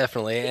cool.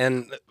 Definitely.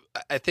 And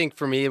I think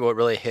for me, what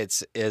really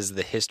hits is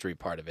the history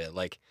part of it.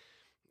 Like,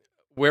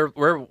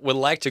 we'd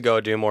like to go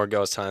do more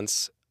ghost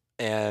hunts,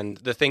 and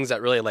the things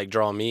that really like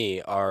draw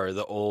me are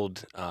the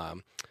old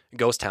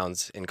ghost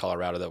towns in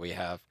Colorado that we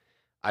have.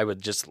 I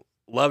would just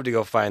love to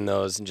go find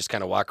those and just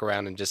kind of walk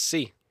around and just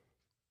see.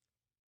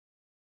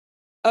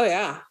 Oh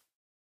yeah.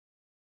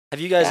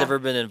 Have you guys ever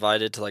been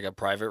invited to like a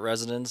private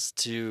residence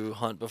to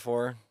hunt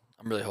before?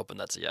 I'm really hoping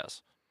that's a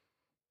yes.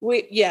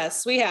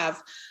 Yes, we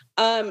have.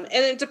 And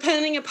then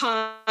depending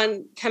upon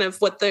kind of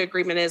what the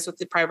agreement is with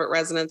the private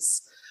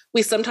residence,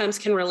 we sometimes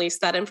can release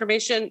that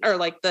information or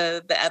like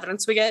the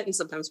evidence we get, and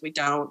sometimes we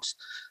don't.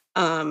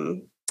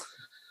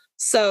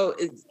 So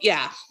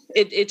yeah,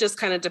 it just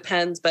kind of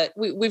depends, but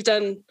we've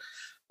done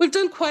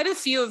quite a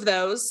few of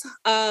those.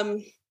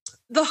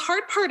 The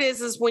hard part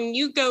is when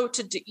you go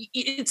to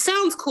it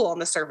sounds cool on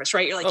the surface,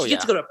 right? You're like, you get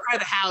to go to a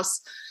private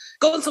house,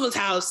 go in someone's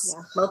house,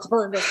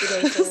 multiple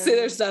investigations, see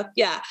their stuff.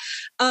 Yeah.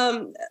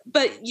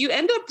 But you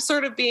end up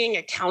sort of being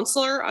a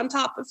counselor on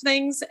top of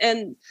things,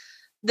 and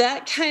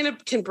that kind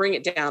of can bring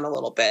it down a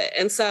little bit.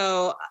 And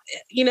so,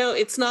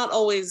 it's not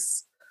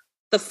always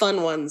the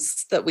fun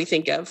ones that we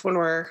think of when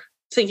we're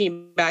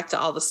thinking back to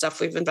all the stuff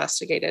we've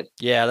investigated.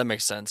 Yeah, that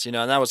makes sense. And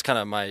that was kind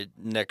of my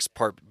next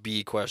part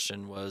B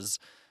question was,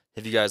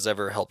 have you guys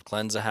ever helped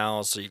cleanse a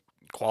house? Are you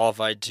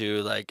qualified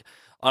to? Like,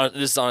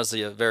 this is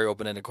honestly a very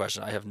open-ended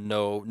question. I have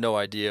no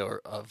idea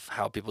of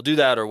how people do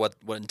that or what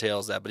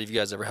entails that. But have you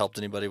guys ever helped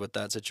anybody with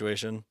that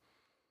situation?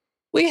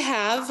 We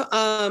have.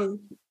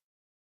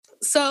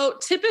 So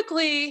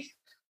typically,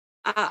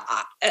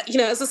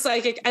 as a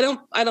psychic, I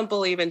don't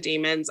believe in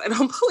demons. I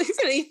don't believe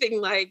in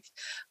anything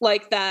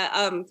like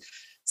that.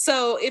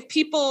 So if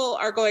people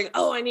are going,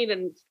 oh, I need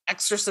an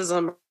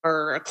exorcism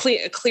or a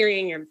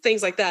clearing and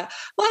things like that,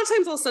 a lot of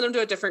times I'll send them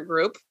to a different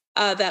group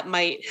that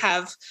might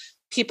have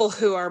people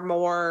who are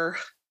more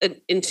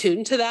in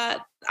tune to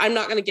that. I'm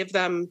not going to give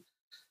them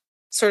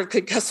sort of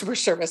good customer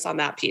service on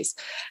that piece.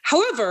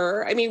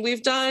 However, I mean,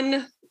 we've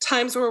done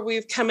times where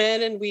we've come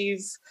in and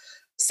we've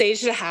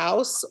staged a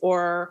house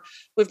or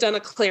we've done a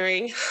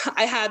clearing.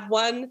 I had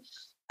one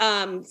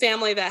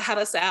family that had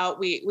us out.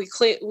 We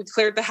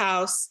cleared the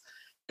house,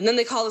 and then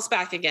they called us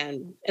back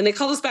again, and they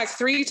called us back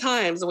 3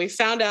 times, and we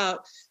found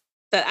out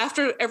that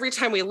after every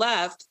time we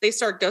left, they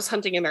started ghost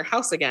hunting in their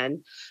house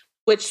again,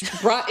 which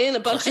brought in a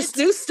bunch of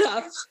new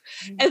stuff.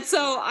 And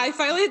so I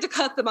finally had to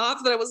cut them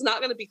off, that I was not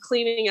going to be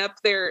cleaning up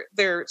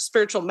their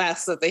spiritual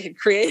mess that they had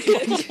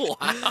created.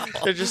 Wow.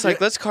 They're just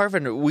like, let's carve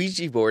a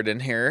Ouija board in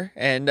here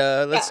and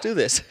let's do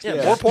this.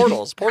 Yeah, more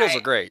portals. Portals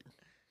are great.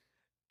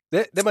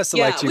 They must have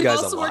liked you we've guys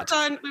a also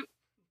lot.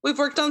 we've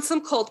worked on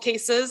some cold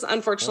cases.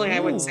 Unfortunately, I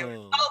wouldn't say we've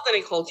solved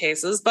any cold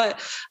cases, but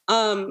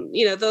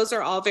those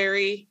are all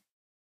very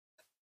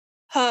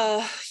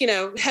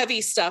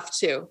heavy stuff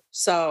too.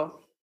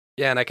 So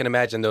Yeah, and I can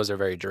imagine those are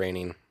very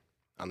draining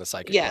on the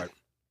psychic part.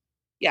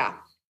 Yeah.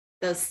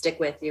 Those stick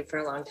with you for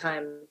a long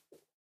time.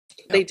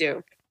 They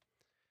do.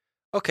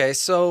 Okay,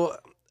 so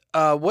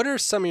what are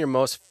some of your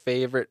most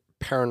favorite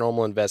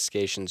paranormal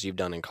investigations you've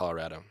done in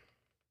Colorado?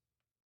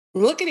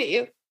 I'm looking at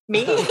you.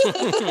 Me?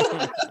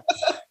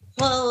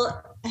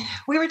 Well,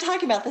 we were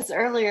talking about this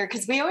earlier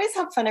because we always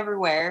have fun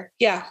everywhere.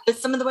 Yeah. But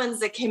some of the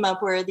ones that came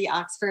up were the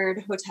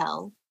Oxford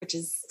Hotel, which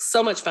is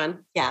so much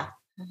fun. Yeah.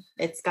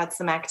 It's got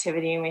some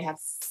activity and we have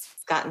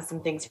gotten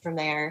some things from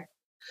there.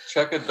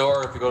 Check a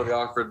door if you go to the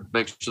Oxford.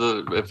 Make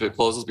sure that if it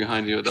closes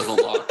behind you, it doesn't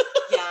lock.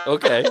 Yeah.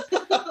 Okay.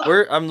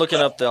 I'm looking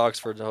up the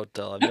Oxford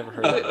Hotel. I've never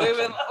heard of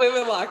it. We've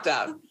been locked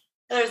out.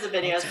 There's a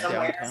video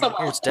somewhere.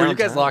 Were you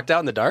guys locked out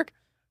in the dark?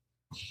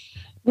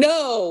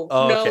 No,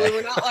 Oh, okay. we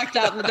were not locked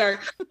out in the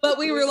dark, but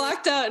we were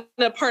locked out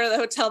in a part of the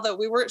hotel that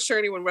we weren't sure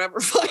anyone would ever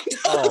find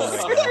us.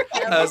 Oh my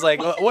God. I was like,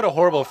 what a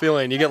horrible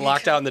feeling. You get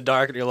locked out in the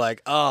dark and you're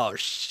like, oh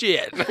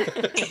shit.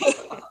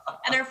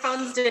 And our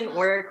phones didn't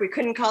work. We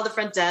couldn't call the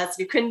front desk.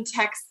 We couldn't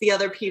text the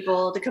other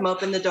people to come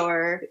open the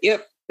door.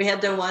 Yep. We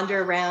had to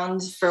wander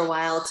around for a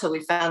while till we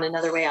found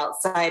another way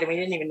outside, and we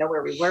didn't even know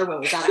where we were when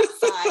we got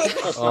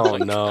outside. Oh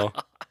no.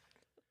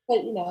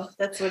 But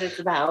that's what it's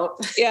about.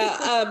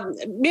 Yeah.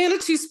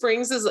 Manitou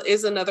Springs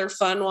is another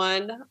fun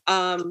one.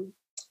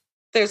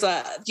 There's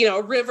a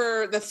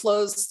river that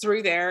flows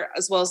through there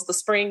as well as the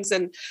springs.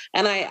 And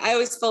I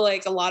always feel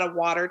like a lot of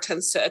water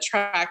tends to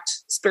attract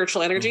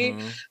spiritual energy.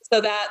 Mm-hmm.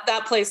 So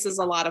that place is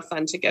a lot of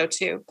fun to go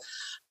to.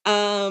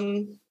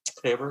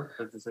 Tabor?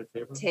 Did you say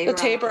Tabor? The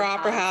Tabor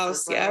Opera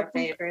House. Yeah.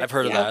 I've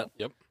heard of that.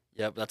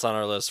 Yep. That's on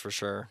our list for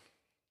sure.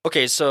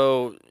 Okay.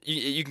 So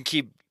you can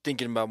keep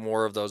thinking about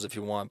more of those if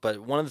you want, but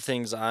one of the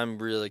things I'm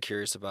really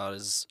curious about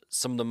is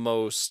some of the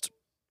most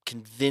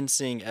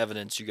convincing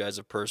evidence you guys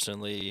have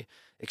personally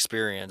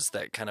experienced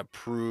that kind of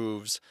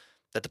proves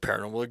that the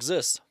paranormal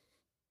exists.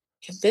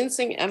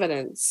 Convincing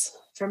evidence.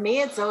 For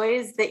me, it's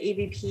always the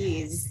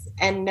EVPs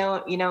and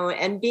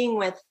and being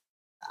with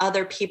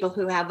other people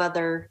who have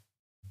other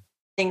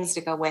things to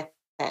go with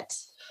it.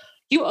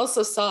 You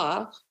also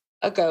saw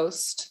a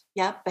ghost.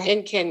 Yep.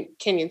 In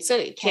Canyon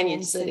City.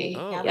 Canyon City.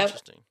 Oh, yep.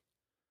 Interesting.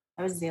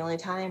 That was the only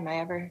time I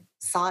ever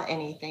saw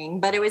anything.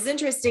 But it was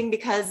interesting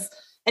because,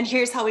 and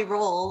here's how we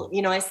roll.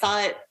 I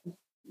saw it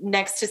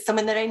next to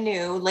someone that I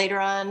knew. Later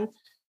on,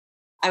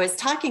 I was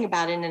talking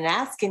about it and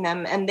asking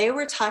them, and they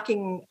were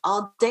talking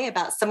all day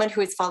about someone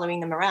who was following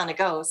them around, a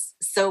ghost.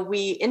 So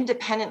we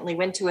independently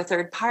went to a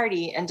third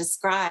party and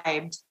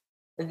described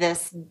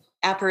this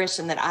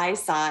apparition that I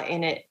saw,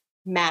 and it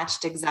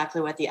matched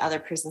exactly what the other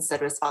person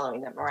said was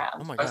following them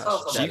around. Oh my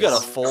gosh. So you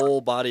got a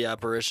full body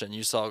apparition.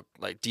 You saw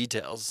like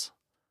details.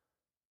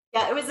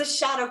 Yeah, it was a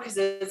shadow because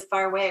it was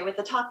far away with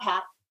the top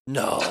hat.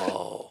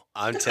 No.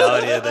 I'm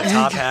telling you, the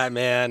top hat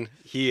man,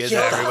 he is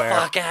everywhere. Get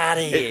the fuck out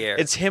of here.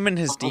 It's him and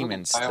his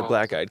demons, the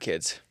black-eyed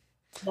kids.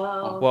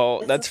 No.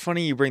 Well, that's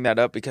funny you bring that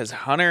up because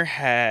Hunter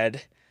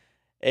had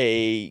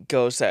a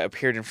ghost that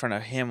appeared in front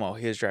of him while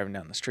he was driving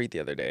down the street the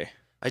other day.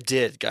 I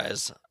did,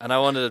 guys. And I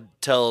wanted to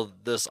tell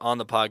this on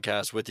the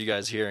podcast with you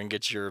guys here and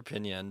get your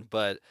opinion.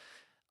 But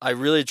I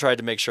really tried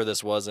to make sure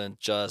this wasn't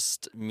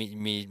just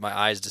me, my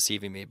eyes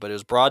deceiving me. But it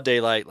was broad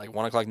daylight, like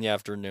 1 o'clock in the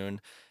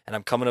afternoon. And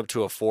I'm coming up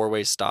to a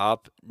 4-way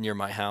stop near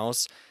my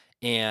house.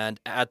 And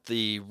at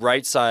the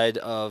right side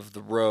of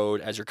the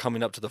road, as you're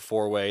coming up to the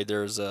 4-way,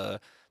 there's a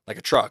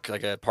truck,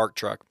 like a parked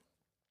truck.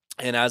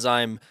 And as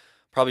I'm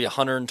probably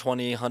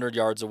 100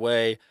 yards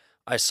away,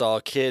 I saw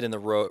a kid in the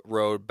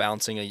road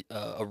bouncing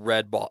a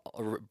red ball,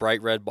 a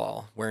bright red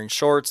ball, wearing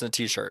shorts and a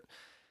t-shirt.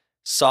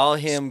 Saw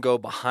him go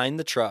behind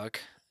the truck,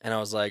 and I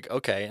was like,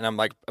 okay. And I'm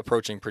like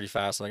approaching pretty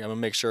fast. I'm like, I'm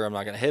gonna make sure I'm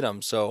not gonna hit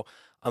him. So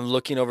I'm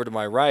looking over to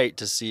my right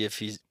to see if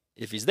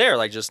he's there,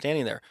 like just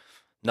standing there.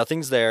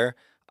 Nothing's there.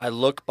 I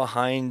look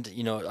behind,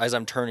 as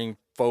I'm turning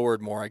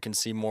forward more, I can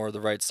see more of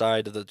the right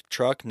side of the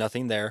truck.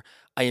 Nothing there.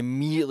 I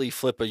immediately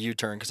flip a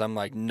U-turn because I'm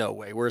like, no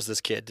way. Where's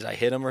this kid? Did I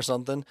hit him or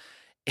something?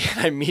 And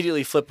I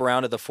immediately flip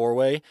around at the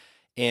 4-way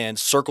and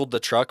circled the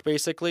truck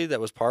basically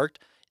that was parked.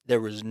 There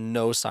was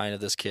no sign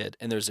of this kid.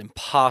 And there's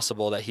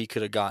impossible that he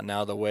could have gotten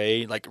out of the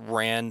way, like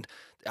ran.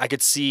 I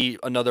could see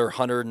another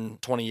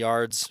 120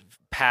 yards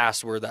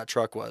past where that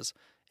truck was.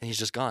 And he's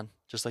just gone,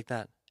 just like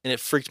that. And it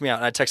freaked me out.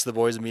 And I texted the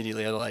boys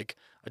immediately. I'm like,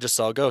 I just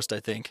saw a ghost, I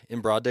think,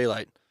 in broad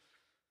daylight.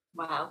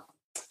 Wow.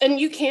 And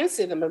you can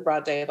see them in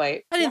broad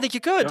daylight. I didn't think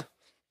you could.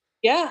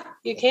 Yeah,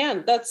 you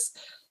can. That's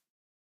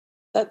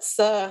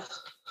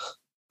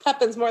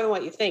happens more than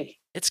what you think.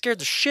 It scared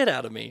the shit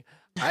out of me.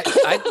 I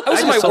I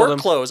was in my just told work him,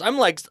 clothes. I'm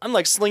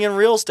like slinging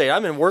real estate.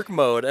 I'm in work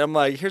mode. And I'm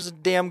like, here's a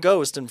damn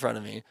ghost in front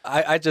of me.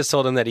 I just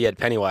told him that he had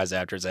Pennywise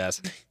after his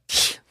ass.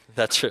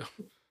 That's true.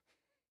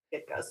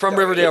 Good ghost From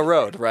story. Riverdale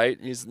Road, right?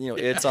 He's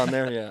it's on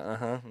there.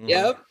 Yeah.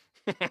 Yep.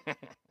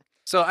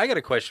 So I got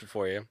a question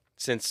for you.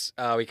 Since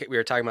we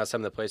were talking about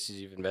some of the places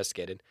you've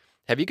investigated,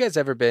 have you guys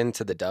ever been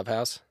to the Dove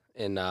House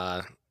in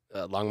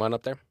Longmont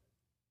up there?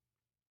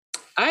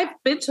 I've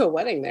been to a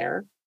wedding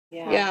there.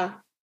 Yeah.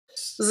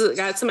 Has it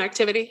got some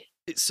activity?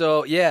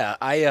 So yeah,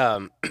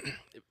 I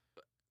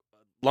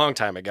long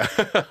time ago,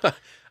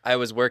 I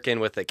was working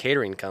with a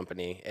catering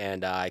company,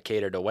 and I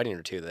catered a wedding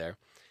or two there.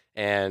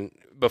 And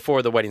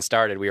before the wedding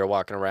started, we were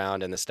walking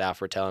around, and the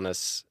staff were telling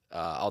us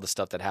all the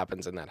stuff that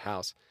happens in that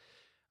house.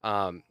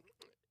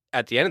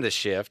 At the end of the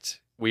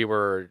shift, we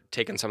were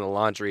taking some of the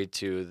laundry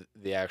to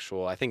the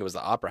actual, I think it was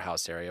the Opera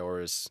House area,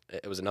 or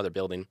it was another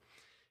building,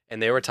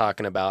 and they were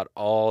talking about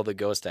all the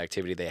ghost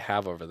activity they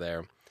have over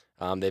there.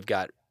 They've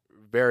got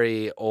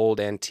very old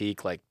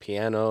antique like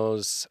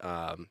pianos,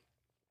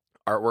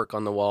 artwork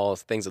on the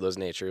walls, things of those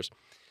natures.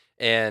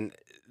 And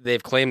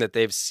they've claimed that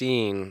they've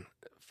seen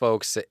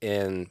folks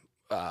in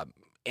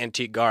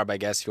antique garb, I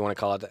guess if you want to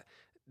call it that,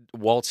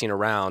 waltzing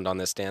around on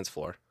this dance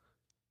floor.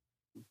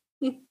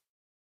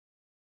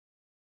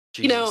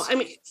 You know, I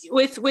mean,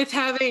 with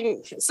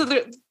having,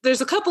 so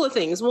there's a couple of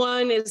things.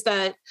 One is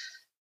that,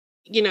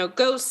 you know,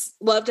 ghosts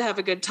love to have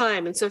a good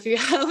time. And so if you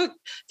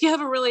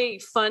have a really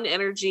fun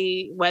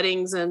energy,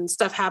 weddings and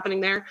stuff happening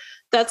there,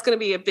 that's going to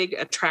be a big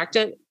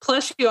attractant.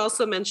 Plus you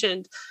also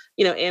mentioned,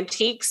 you know,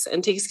 antiques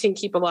can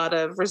keep a lot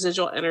of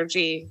residual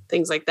energy,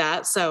 things like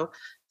that. So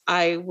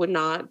I would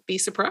not be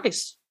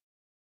surprised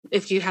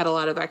if you had a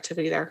lot of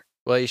activity there.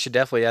 Well, you should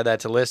definitely add that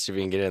to the list if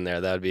you can get in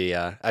there. That would be,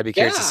 I'd be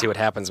curious to see what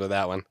happens with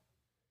that one.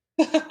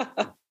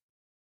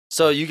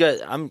 So you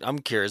guys, I'm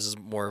curious. This is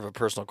more of a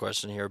personal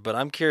question here, but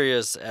I'm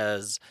curious.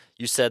 As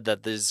you said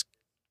that this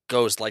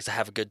ghost likes to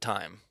have a good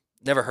time.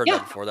 Never heard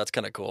that before. That's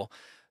kind of cool.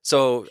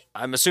 So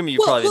I'm assuming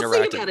you probably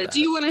interacted. Think about it.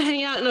 Do you want to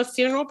hang out in a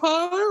funeral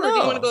parlor, or do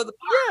you want to go to the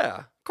bar? Yeah,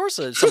 of course,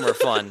 somewhere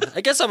fun. I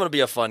guess I'm gonna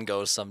be a fun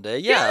ghost someday.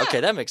 Yeah, okay,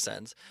 that makes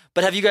sense.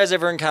 But have you guys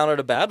ever encountered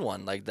a bad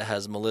one, like that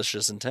has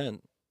malicious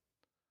intent?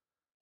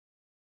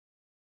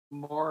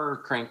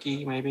 More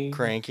cranky, maybe.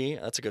 Cranky.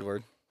 That's a good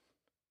word.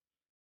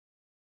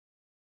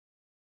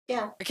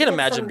 Yeah. I can't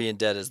imagine being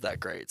dead is that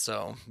great.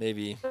 So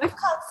maybe We've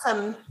called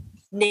some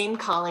name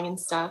calling and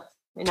stuff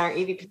in our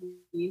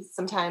EVPs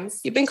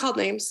sometimes. You've been called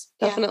names,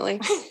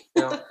 definitely.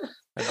 Yeah.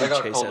 I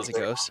got chased as a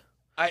ghost.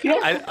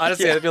 I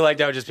honestly, I feel like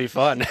that would just be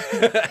fun.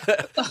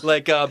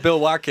 Like Bill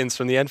Watkins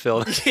from the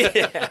Enfield.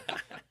 yeah.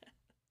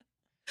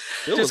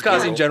 Just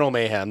causing general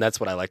mayhem. That's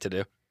what I like to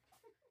do.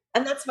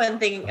 And that's one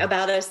thing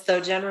about us, though.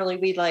 Generally,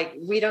 we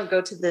don't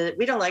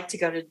like to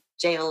go to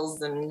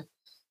jails and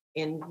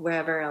in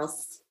wherever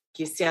else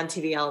you see on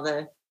TV, all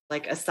the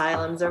like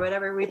asylums or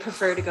whatever. We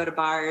prefer to go to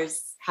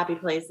bars, happy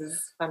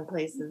places, fun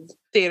places,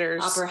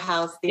 Theaters, opera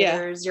house,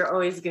 theaters. You're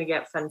always going to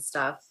get fun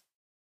stuff.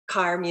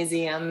 Car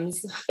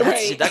museums.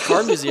 See, that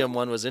car museum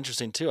one was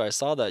interesting too. I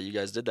saw that you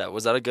guys did that.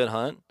 Was that a good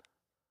hunt?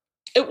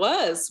 It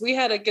was. We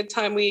had a good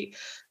time. We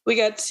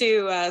got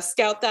to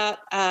scout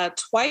that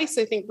twice,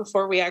 I think,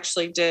 before we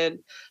actually did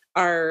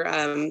our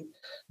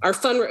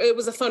fun. It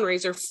was a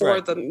fundraiser for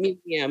the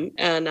museum,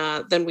 and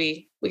then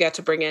we got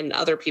to bring in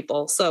other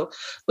people. So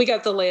we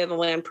got the lay of the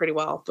land pretty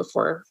well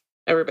before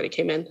everybody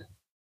came in.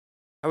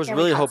 I was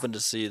really hoping to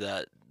see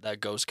that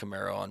ghost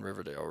Camaro on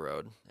Riverdale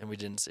Road, and we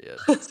didn't see it.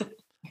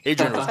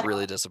 Adrian was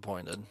really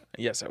disappointed.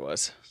 Yes, I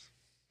was.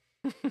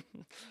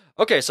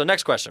 Okay, so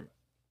next question.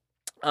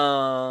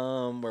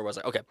 Where was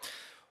I? Okay.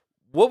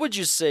 What would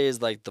you say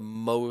is like the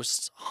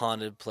most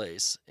haunted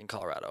place in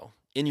Colorado,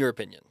 in your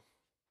opinion?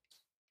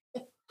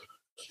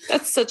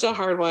 That's such a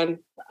hard one.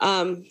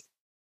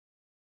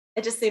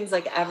 It just seems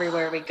like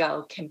everywhere we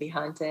go can be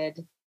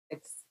haunted.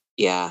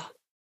 We've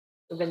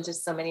been to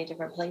so many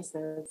different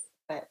places,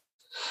 and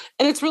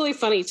it's really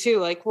funny too.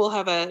 Like we'll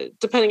have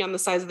depending on the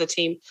size of the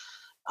team.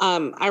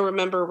 I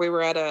remember we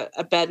were at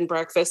a bed and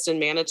breakfast in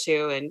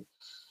Manitou, and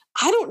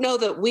I don't know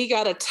that we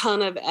got a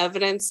ton of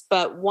evidence,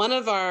 but one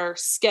of our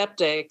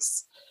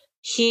skeptics,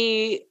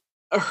 he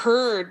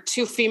heard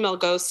two female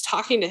ghosts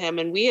talking to him,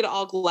 and we had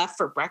all left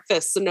for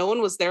breakfast. So no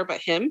one was there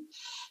but him.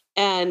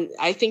 And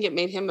I think it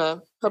made him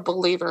a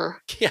believer.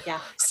 Yeah.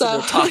 So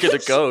they're talking to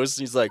ghosts.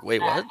 He's like,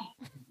 wait, what?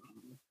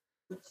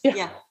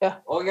 Yeah.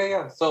 Oh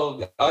yeah.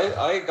 So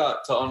I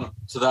got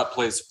to that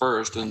place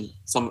first, and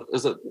are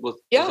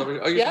you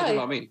talking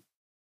about me?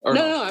 Or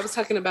no, I was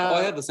talking about. Oh,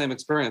 I had the same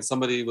experience.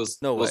 Somebody was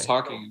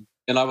talking,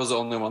 and I was the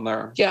only one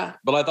there. Yeah.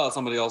 But I thought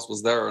somebody else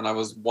was there, and I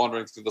was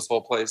wandering through this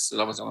whole place, and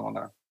I was the only one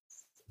there.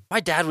 My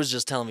dad was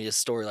just telling me a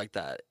story like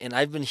that, and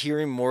I've been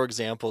hearing more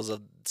examples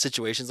of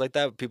situations like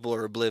that. People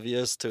are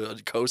oblivious to a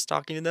ghost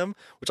talking to them,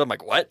 which I'm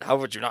like, what? How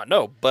would you not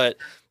know? But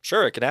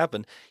sure, it can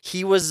happen.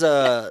 He was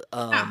a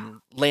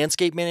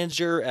landscape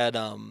manager at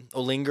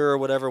Olinger or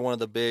whatever, one of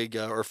the big,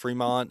 or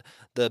Fremont,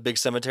 the big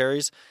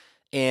cemeteries.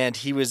 and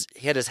he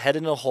had his head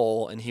in a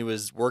hole, and he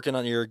was working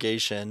on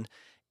irrigation,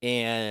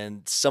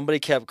 and somebody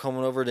kept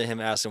coming over to him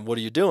asking, "What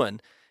are you doing?"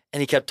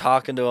 And he kept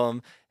talking to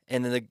him,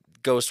 and then the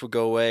ghost would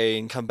go away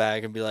and come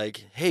back and be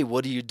like, "Hey,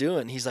 what are you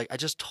doing?" He's like, "I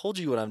just told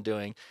you what I'm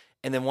doing."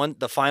 And then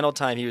the final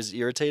time he was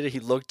irritated, he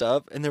looked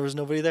up and there was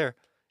nobody there.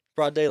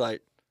 Broad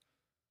daylight.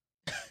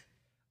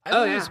 I've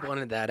always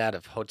wanted that out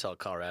of Hotel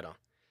Colorado.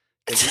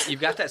 'Cause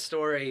you've got that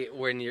story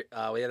when we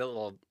had a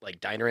little like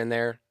diner in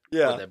there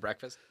for the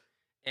breakfast,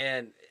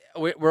 and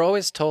we're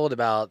always told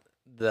about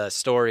the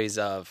stories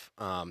of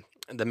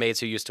the maids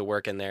who used to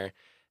work in there,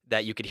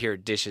 that you could hear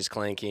dishes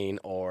clanking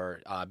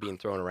or being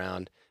thrown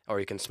around, or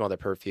you can smell their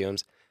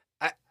perfumes.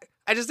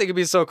 I just think it'd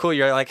be so cool.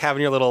 You're like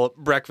having your little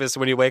breakfast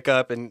when you wake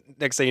up, and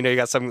next thing you know, you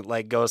got some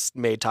like ghost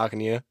maid talking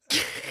to you.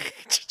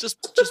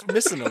 just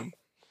missing them.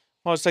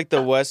 Well, it's like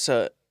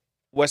the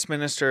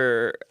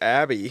Westminster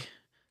Abbey,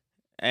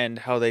 and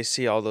how they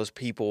see all those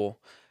people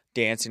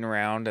dancing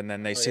around, and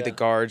then they see the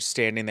guards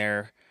standing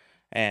there,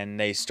 and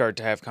they start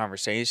to have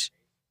conversations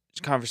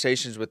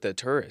with the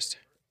tourist.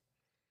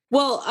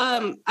 Well,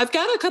 I've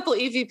got a couple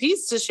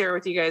EVPs to share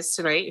with you guys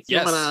tonight. If you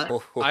want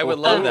to, I would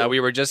love that.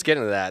 We were just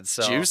getting to that.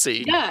 So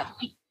juicy. Yeah.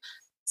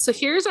 So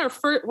here's our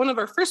one of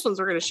our first ones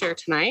we're going to share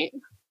tonight.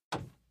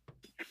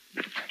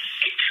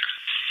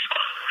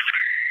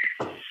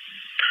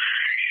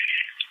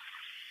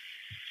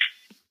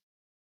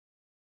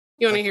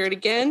 You want to hear it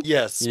again?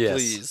 Yes,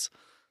 please.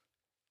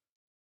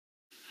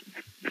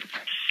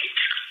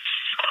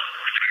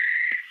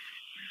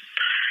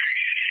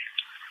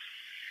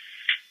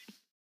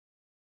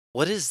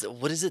 What is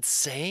it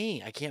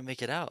saying? I can't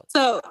make it out.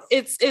 So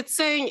it's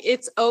saying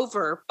it's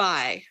over.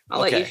 Bye. I'll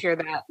let you hear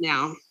that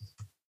now.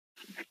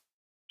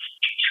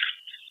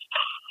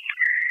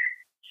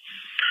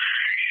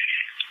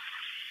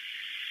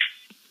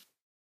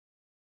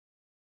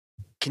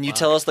 Can you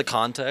tell us the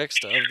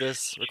context of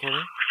this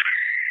recording?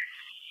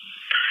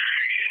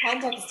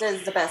 Context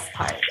is the best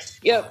part.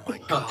 Yep. Oh my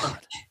God.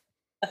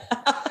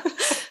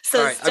 So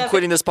all right, I'm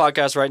quitting this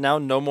podcast right now.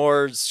 No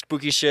more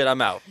spooky shit.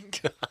 I'm out.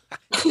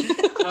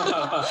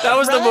 That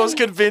was the most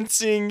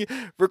convincing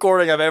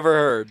recording I've ever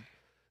heard.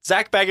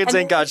 Zach Baggins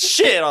ain't got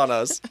shit on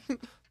us.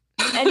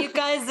 And you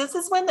guys, this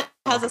is one that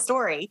has a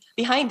story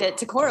behind it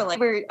to correlate.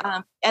 We're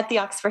at the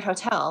Oxford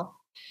Hotel,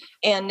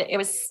 and it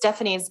was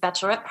Stephanie's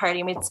bachelorette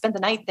party, and we'd spent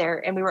the night there,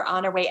 and we were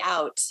on our way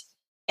out,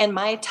 and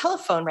my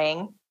telephone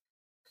rang.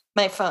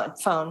 My phone,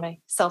 my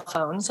cell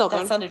phone.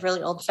 That sounded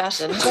really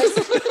old-fashioned. You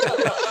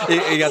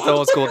got the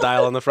old school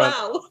dial on the front.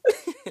 Wow.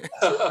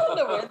 I don't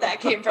know where that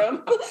came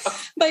from.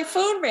 My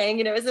phone rang,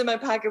 and it was in my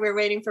pocket. We were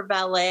waiting for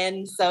valet,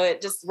 and so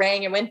it just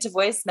rang and went to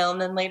voicemail. And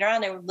then later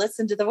on, I would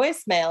listen to the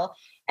voicemail,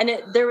 and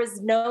there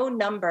was no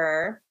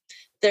number.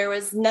 There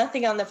was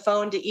nothing on the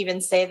phone to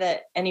even say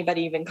that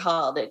anybody even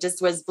called. It just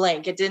was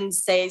blank. It didn't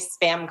say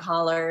spam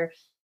caller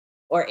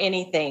or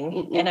anything.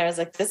 Mm-mm. And I was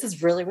like, this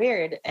is really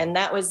weird. And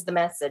that was the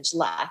message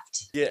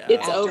left. Yeah.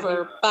 It's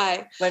over.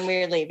 Bye. When we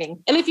were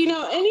leaving. And if you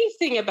know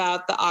anything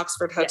about the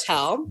Oxford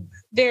Hotel,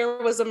 there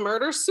was a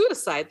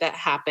murder-suicide that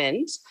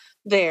happened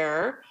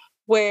there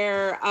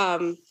where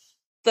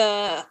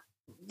the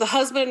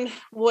husband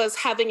was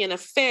having an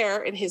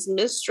affair and his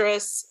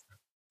mistress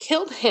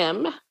killed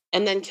him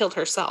and then killed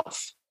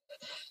herself.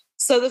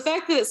 So the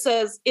fact that it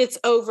says it's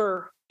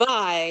over,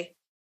 bye,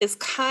 is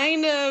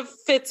kind of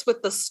fits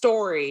with the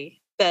story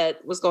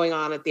that was going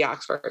on at the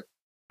Oxford.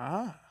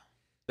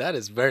 That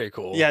is very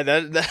cool. Yeah,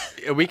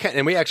 that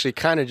we actually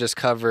kind of just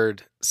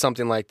covered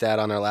something like that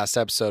on our last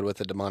episode with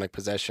the demonic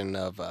possession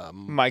of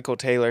Michael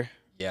Taylor.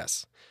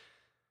 Yes.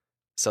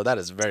 So that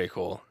is very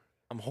cool.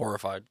 I'm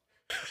horrified.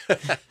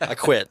 I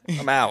quit.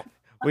 I'm out.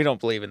 We don't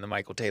believe in the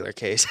Michael Taylor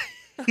case.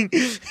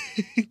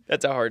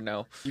 That's a hard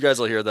no. You guys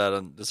will hear that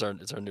on it's our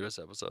newest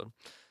episode.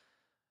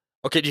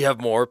 Okay, do you have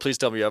more? Please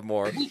tell me you have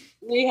more.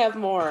 We have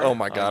more. Oh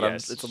my God,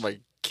 yes. It's my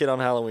kid on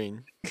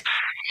Halloween.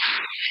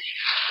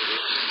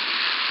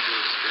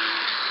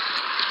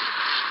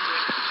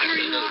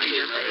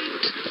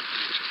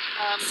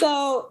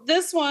 So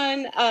this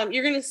one,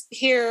 you're going to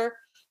hear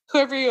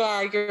whoever you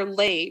are, you're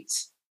late.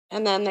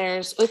 And then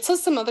it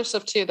says some other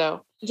stuff too,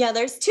 though. Yeah,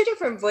 there's two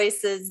different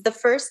voices. The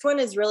first one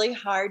is really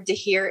hard to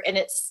hear, and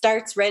it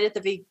starts right at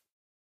the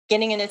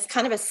beginning, and it's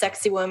kind of a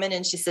sexy woman,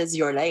 and she says,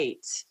 "You're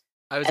late."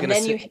 I was going to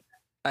say,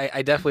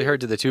 I definitely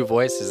heard the two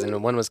voices,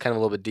 and one was kind of a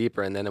little bit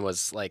deeper, and then it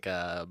was like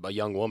a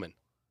young woman.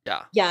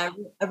 Yeah. Yeah,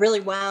 a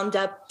really wound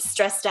up,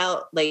 stressed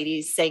out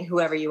lady saying,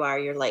 "Whoever you are,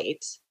 you're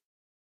late."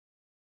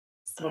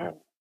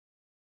 So.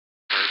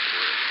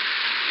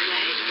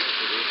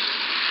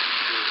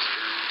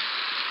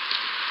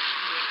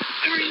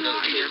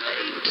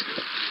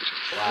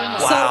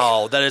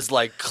 Wow, that is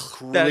like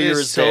clear That is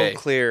as so day.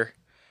 clear.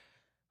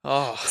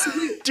 Oh,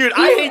 Dude,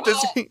 I hate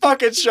this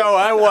fucking show.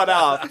 I want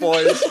out,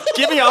 boys.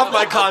 Get me off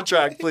my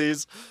contract,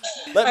 please.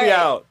 Let me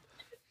out.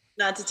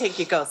 Not to take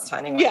you ghost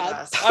hunting with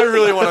us. I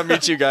really want to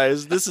meet you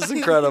guys. This is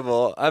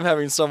incredible. I'm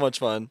having so much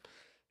fun.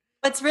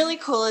 What's really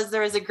cool is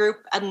there was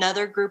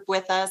another group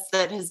with us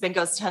that has been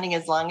ghost hunting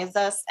as long as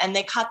us, and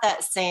they caught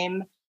that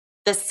same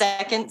the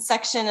second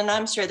section, and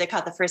I'm sure they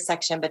caught the first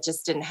section, but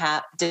just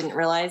didn't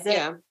realize it.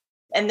 Yeah.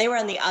 And they were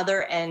on the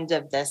other end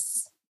of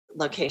this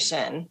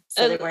location.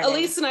 So And they weren't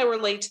Elise and I were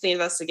late to the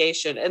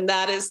investigation, and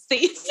that is the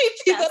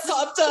EVP that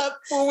popped up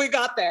when we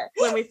got there.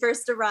 when we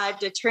first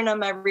arrived, I turned on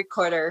my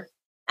recorder,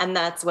 and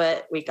that's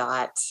what we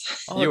got.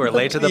 You were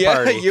late to the Yeah,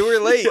 party. you were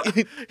late.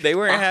 They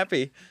weren't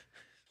happy. It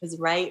was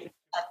right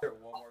at the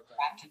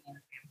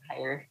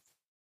vampire.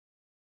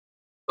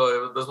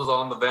 So this was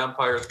on the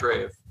vampire's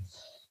grave.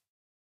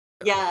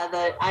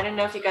 Yeah, I don't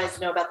know if you guys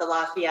know about the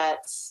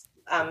Lafayette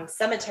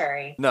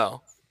cemetery.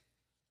 No.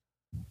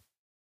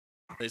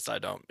 At least I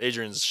don't.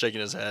 Adrian's shaking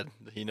his head.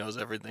 He knows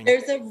everything.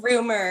 There's a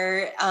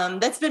rumor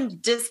that's been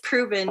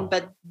disproven,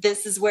 but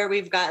this is where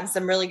we've gotten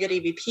some really good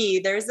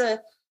EVP. There's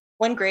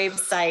one grave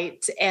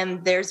site,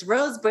 and there's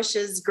rose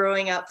bushes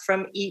growing up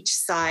from each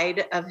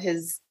side of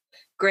his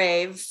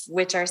grave,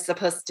 which are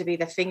supposed to be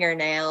the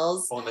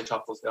fingernails. Oh, and they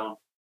chopped those down.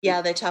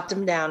 Yeah, they chopped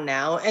them down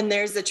now. And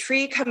there's a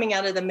tree coming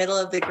out of the middle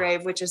of the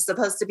grave, which is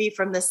supposed to be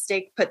from the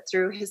stake put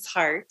through his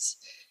heart.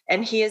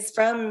 And he is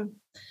from,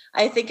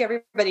 I think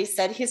everybody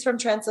said he's from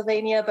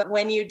Transylvania, but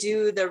when you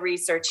do the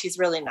research, he's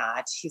really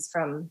not. He's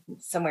from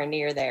somewhere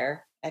near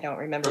there. I don't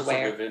remember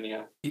where.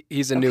 Pennsylvania.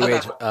 He's a new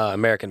age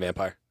American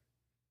vampire.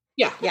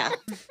 Yeah. Yeah.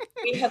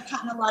 We have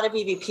gotten a lot of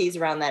EVPs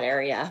around that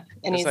area.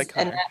 And Just like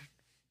Hunter.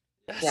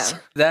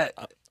 yeah.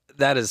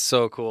 That is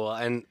so cool.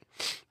 And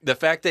the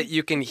fact that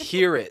you can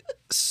hear it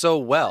so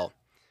well,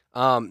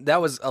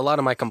 that was a lot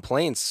of my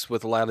complaints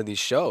with a lot of these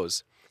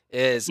shows,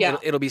 is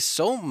it'll be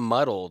so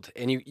muddled,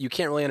 and you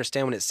can't really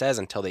understand what it says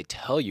until they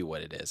tell you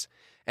what it is.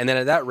 And then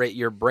at that rate,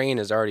 your brain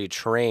is already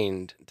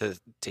trained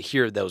to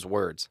hear those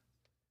words.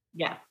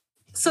 Yeah.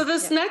 So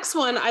this next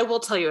one, I will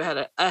tell you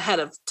ahead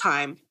of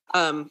time.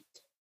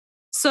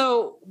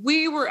 So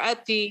we were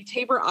at the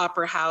Tabor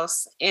Opera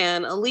House,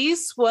 and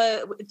Elise,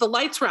 the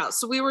lights were out.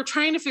 So we were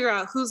trying to figure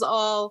out who's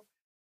all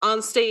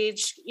on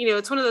stage. You know,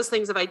 it's one of those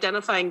things of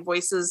identifying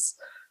voices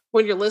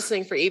when you're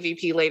listening for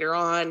EVP later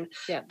on.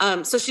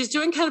 Yeah. So she's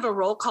doing kind of a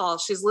roll call.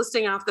 She's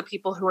listing off the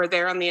people who are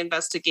there on the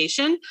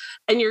investigation,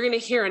 and you're going to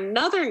hear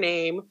another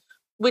name,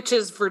 which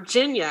is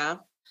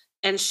Virginia,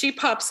 and she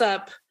pops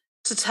up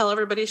to tell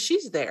everybody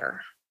she's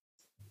there.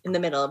 In the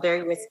middle,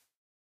 very whispering.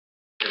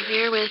 I'm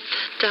here with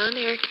Don,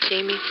 Eric,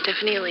 Jamie,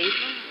 Stephanie, Elise,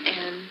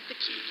 and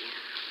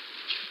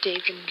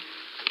Dave and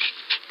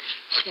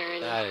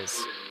Sharon.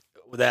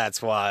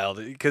 That's wild,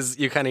 because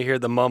you kind of hear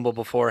the mumble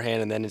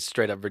beforehand, and then it's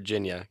straight up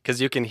Virginia,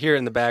 because you can hear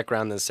in the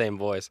background the same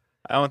voice.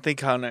 I don't think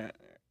Hunter.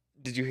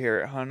 Did you hear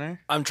it, Hunter?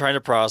 I'm trying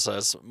to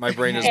process. My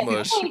brain is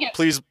mush.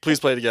 Please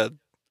play it again.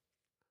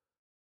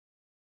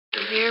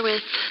 I'm here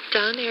with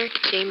Don, Eric,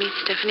 Jamie,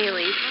 Stephanie,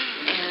 Elise,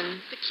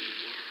 and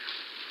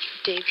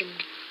Dave and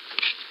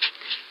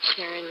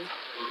Sharon.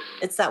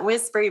 It's that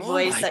whispery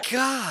voice. Oh my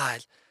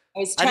God.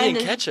 I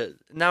didn't catch it.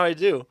 Now I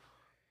do.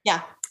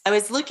 Yeah. I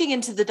was looking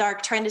into the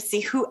dark trying to see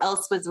who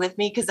else was with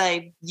me, because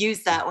I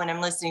use that when I'm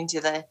listening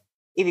to the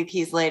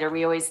EVPs later.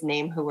 We always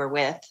name who we're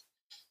with.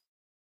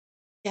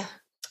 Yeah.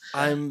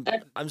 I'm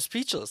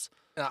speechless.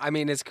 I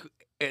mean,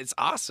 it's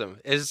awesome.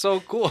 It's so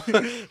cool.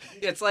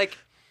 It's like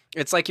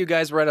you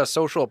guys were at a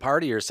social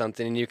party or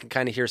something, and you can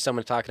kind of hear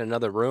someone talking in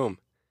another room.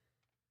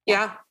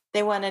 Yeah.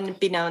 They want to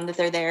be known that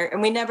they're there.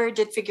 And we never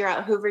did figure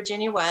out who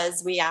Virginia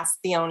was. We asked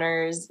the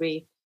owners.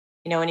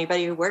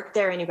 Anybody who worked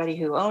there, anybody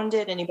who owned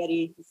it,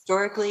 anybody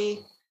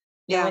historically.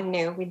 No one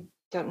knew. We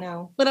don't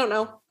know. We don't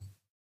know.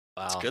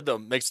 Wow. It's good though.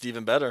 Makes it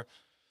even better.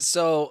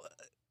 So,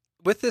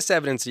 with this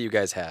evidence that you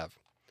guys have,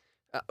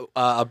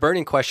 a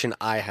burning question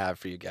I have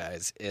for you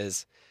guys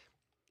is,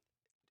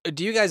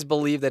 do you guys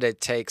believe that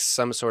it takes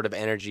some sort of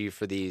energy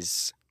for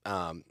these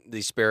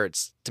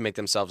spirits to make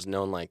themselves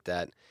known like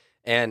that?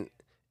 And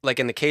like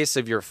in the case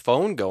of your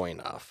phone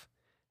going off,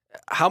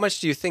 how much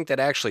do you think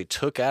that actually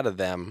took out of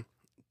them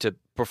to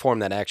perform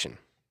that action?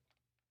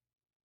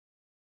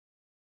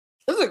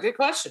 This is a good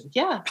question.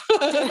 Yeah.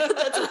 That's what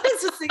I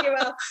was just thinking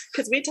about,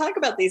 because we talk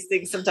about these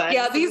things sometimes.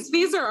 Yeah,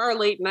 these are our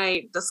late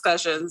night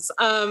discussions.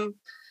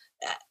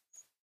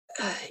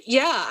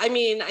 Yeah, I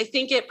mean, I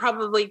think it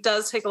probably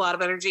does take a lot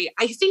of energy.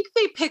 I think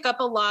they pick up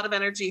a lot of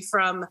energy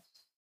from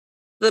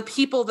the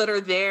people that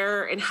are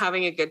there and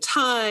having a good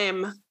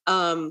time.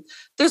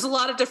 There's a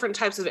lot of different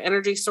types of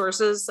energy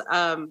sources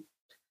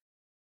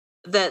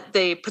that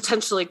they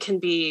potentially can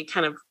be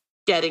kind of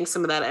getting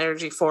some of that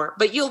energy for.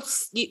 But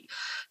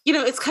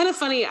it's kind of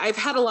funny. I've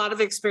had a lot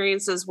of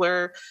experiences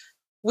where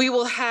we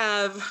will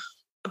have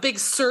a big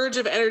surge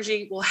of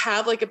energy. We'll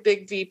have like a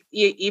big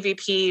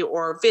EVP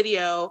or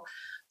video,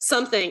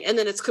 something, and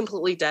then it's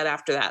completely dead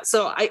after that.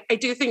 So I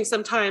do think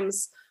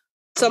sometimes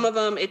some of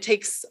them, it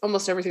takes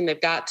almost everything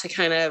they've got to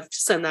kind of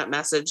send that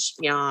message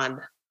beyond.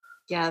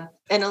 Yeah.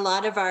 And a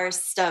lot of our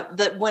stuff,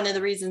 one of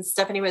the reasons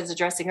Stephanie was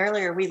addressing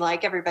earlier, we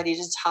like everybody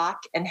to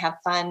talk and have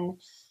fun,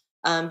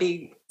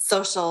 be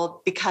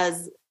social,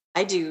 because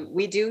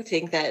we do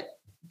think that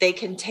they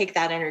can take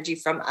that energy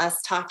from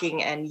us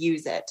talking and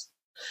use it.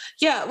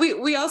 Yeah.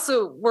 We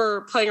also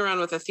were playing around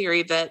with a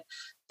theory that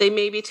they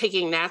may be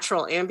taking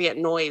natural ambient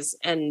noise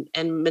and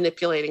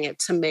manipulating it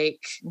to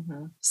make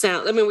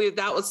sound. I mean,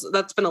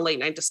 that's been a late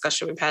night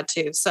discussion we've had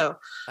too. So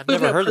I've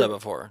never heard that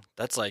before.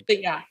 That's like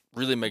yeah,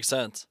 really makes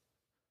sense.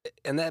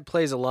 And that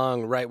plays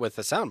along right with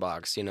the sound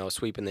box,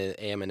 sweeping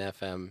the AM and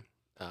FM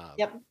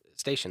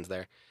stations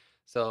there.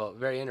 So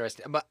very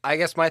interesting. But I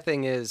guess my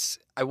thing is,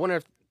 I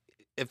wonder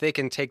if they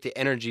can take the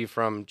energy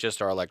from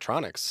just our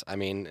electronics. I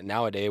mean,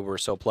 nowadays we're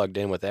so plugged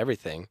in with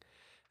everything.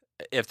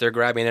 If they're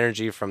grabbing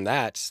energy from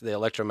that, the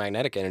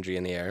electromagnetic energy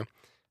in the air,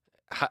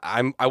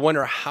 I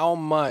wonder how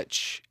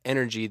much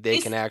energy they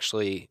can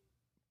actually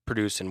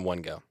produce in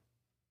one go.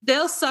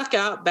 They'll suck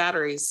out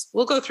batteries.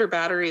 We'll go through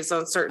batteries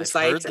on certain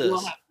sites and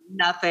we'll have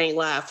nothing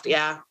left.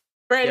 Yeah.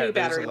 Brand new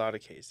battery. There's a lot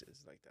of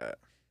cases like that.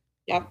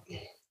 Yep.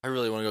 I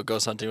really want to go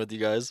ghost hunting with you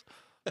guys.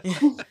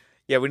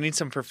 Yeah, we need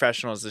some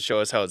professionals to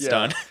show us how it's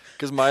done.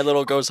 Because my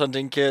little ghost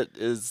hunting kit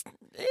is,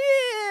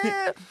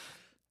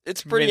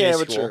 it's pretty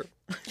amateur.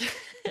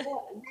 They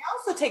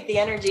also take the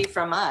energy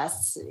from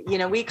us.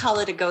 We call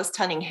it a ghost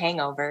hunting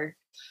hangover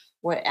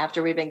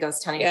after we've been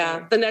ghost hunting.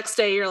 Yeah. The next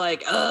day you're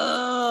like,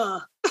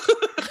 ugh.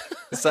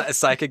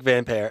 Psychic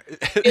vampire.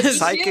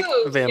 Psychic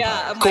vampire.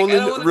 Yeah,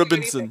 Colin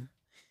Robinson.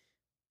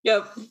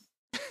 Yep.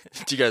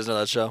 Do you guys know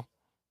that show?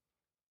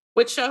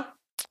 Which show?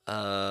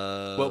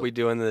 What we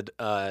do in the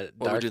dark?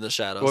 What we do in the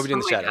shadows. What we do in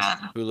the shadows.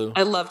 Hulu.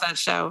 I love that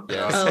show.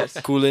 Yeah.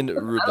 Colin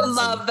Robinson. I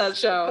love that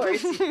show.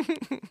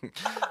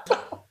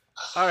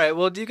 All right.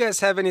 Well, do you guys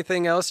have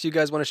anything else you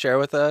guys want to share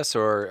with us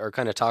or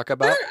kind of talk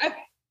about? Sure.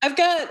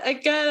 I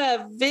got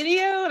a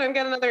video and I've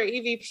got another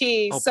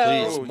EVP. Oh, so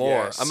please,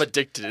 more. Yes. I'm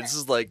addicted. This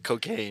is like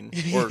cocaine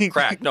or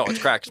crack. No, it's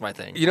crack's my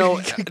thing.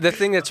 The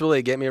thing that's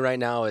really getting me right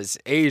now is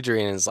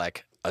Adrian is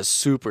like a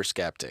super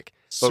skeptic.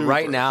 But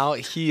right now,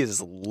 he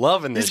is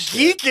loving this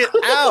shit. Geek it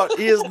out.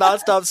 He has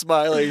not stopped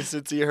smiling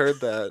since he heard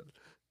that.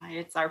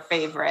 It's our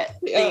favorite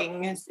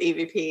thing is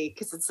EVP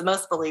because it's the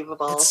most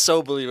believable. It's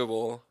so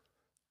believable.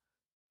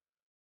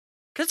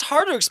 Because it's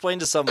hard to explain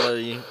to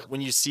somebody when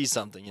you see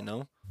something,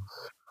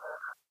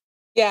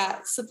 Yeah,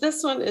 so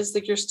this one is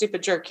You're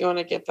Stupid Jerk. You want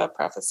to give a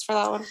preface for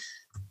that one?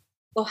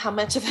 Well, how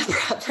much of a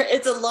preface?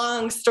 It's a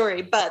long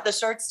story, but the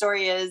short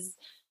story is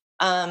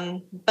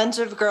bunch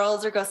of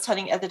girls are ghost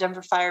hunting at the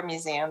Denver Fire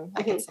Museum.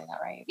 I can say that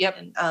right. Yep.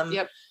 And,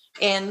 yep.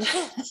 And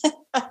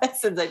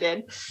since I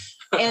did.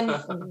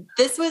 And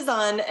this was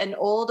on an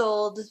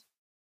old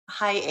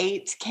high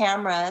 8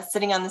 camera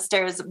sitting on the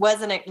stairs.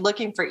 Wasn't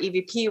looking for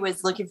EVP,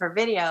 was looking for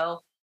video,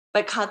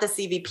 but caught this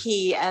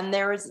EVP. And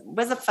there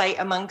was a fight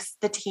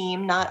amongst the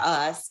team, not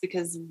us,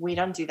 because we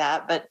don't do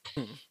that. But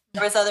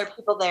there was other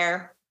people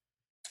there,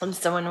 and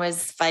someone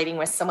was fighting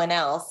with someone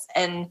else.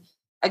 And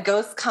a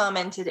ghost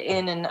commented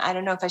in, and I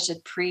don't know if I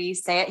should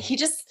say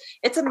it.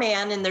 It's a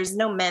man, and there's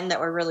no men that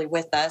were really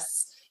with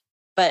us,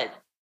 but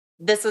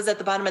this was at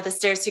the bottom of the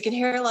stairs. So you can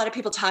hear a lot of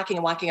people talking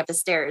and walking up the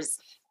stairs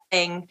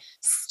saying,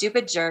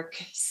 stupid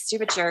jerk,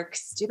 stupid jerk,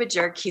 stupid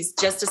jerk. He's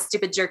just a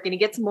stupid jerk. And he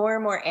gets more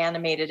and more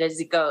animated as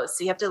he goes.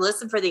 So you have to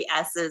listen for the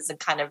S's and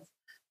kind of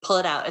pull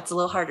it out. It's a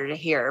little harder to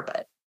hear,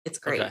 but it's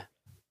great. Okay.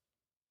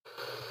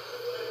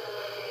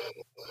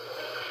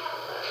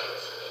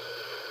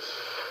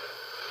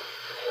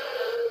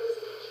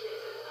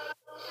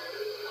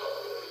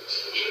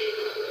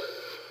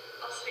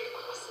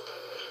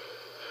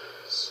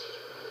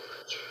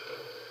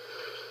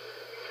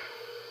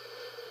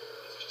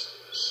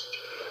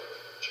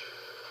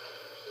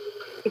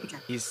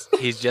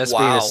 He's just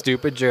being a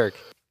stupid jerk.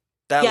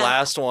 That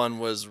last one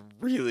was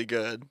really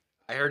good.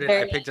 I heard it.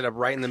 I picked it up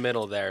right in the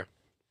middle there.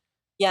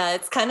 Yeah,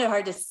 it's kind of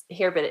hard to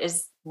hear, but it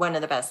is one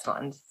of the best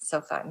ones. So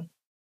fun.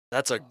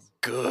 That's a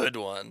good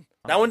one.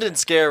 That one didn't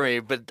scare me,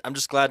 but I'm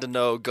just glad to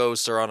know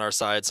ghosts are on our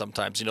side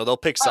sometimes. They'll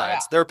pick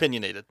sides. They're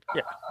opinionated.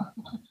 Yeah.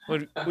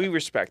 We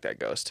respect that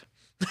ghost.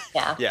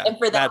 Yeah. Yeah. And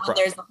for that one,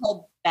 there's a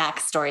whole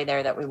backstory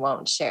there that we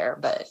won't share,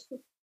 but.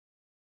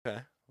 Okay.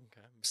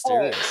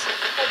 Mysterious. So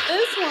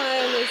this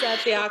one is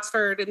at the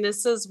Oxford, and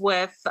this is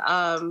with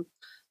the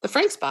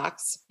Frank's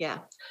box. Yeah.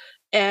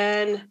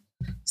 And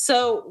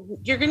so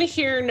you're going to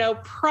hear no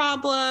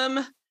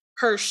problem.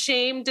 Her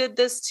shame did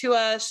this to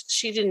us.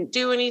 She didn't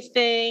do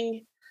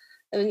anything.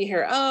 And then you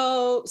hear,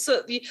 so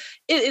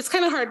it's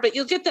kind of hard, but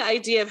you'll get the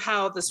idea of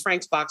how this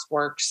Frank's box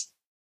works.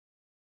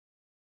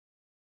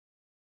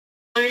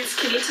 Lawrence,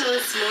 can you tell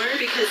us more?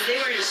 Because they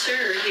weren't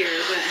sure here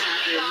what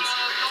happened.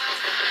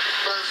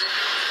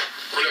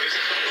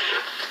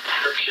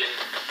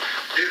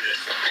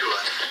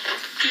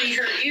 Did he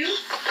hurt you?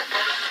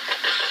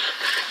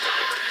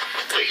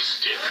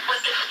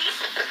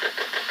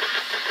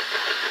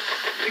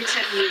 Every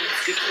 10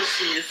 minutes, you're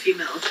pushing a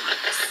female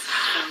twice.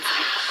 Sounds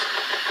like.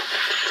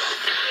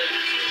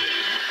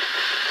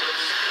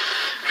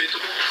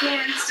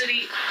 Florence,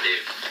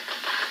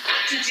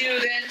 did you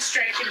then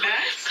strike him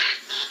back?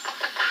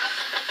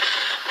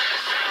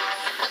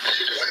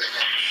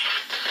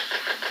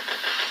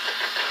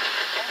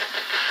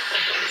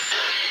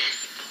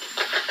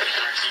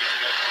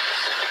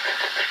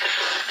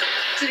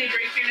 Did he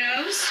break your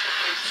nose?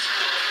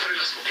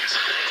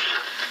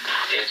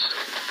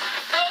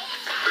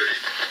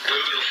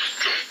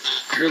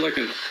 heard like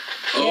a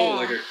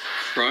like a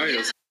cry.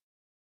 Yeah.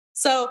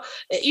 So,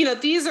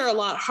 these are a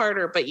lot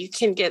harder, but you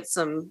can get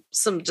some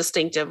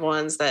distinctive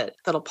ones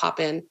that'll pop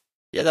in.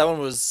 Yeah, that one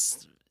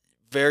was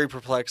very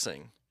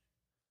perplexing.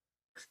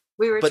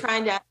 We were But-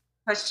 trying to ask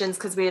questions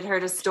because we had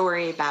heard a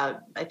story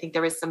about, I think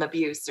there was some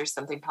abuse or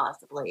something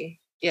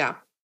possibly. Yeah.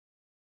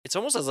 It's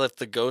almost as if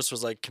the ghost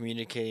was like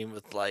communicating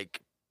with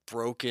like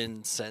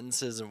broken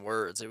sentences and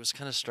words. It was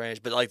kind of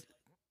strange, but like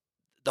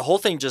the whole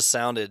thing just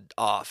sounded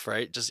off,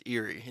 right? Just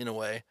eerie in a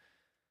way.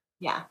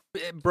 Yeah.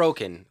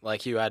 Broken,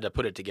 like you had to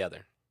put it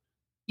together.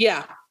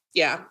 Yeah.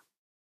 Yeah.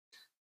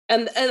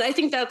 And I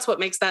think that's what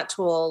makes that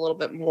tool a little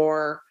bit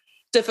more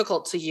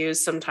difficult to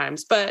use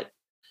sometimes. But,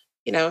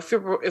 if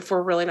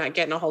we're really not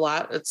getting a whole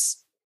lot,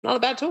 it's not a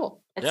bad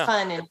tool. It's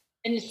fun. And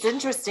it's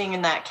interesting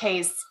in that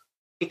case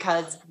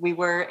because we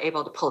were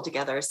able to pull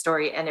together a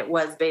story and it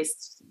was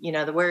based,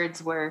 the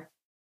words were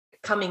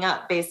coming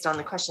up based on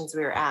the questions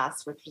we were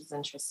asked, which was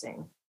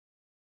interesting.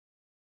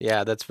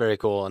 Yeah, that's very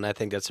cool. And I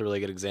think that's a really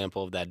good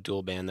example of that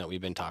dual band that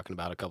we've been talking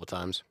about a couple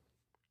times.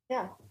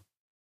 Yeah.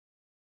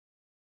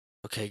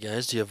 Okay,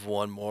 guys, do you have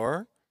one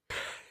more?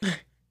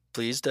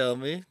 Please tell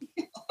me.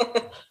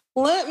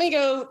 Let me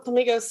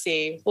go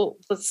see. Well,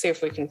 let's see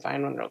if we can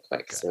find one real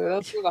quick. Okay. So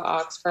those were the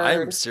Oxford.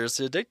 I'm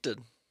seriously addicted.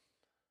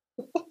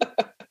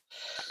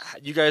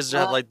 You guys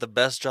have like the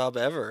best job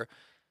ever.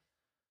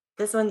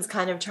 This one's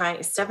kind of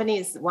trying.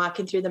 Stephanie's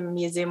walking through the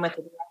museum with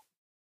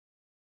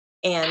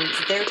and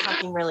they're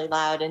talking really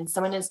loud and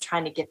someone is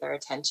trying to get their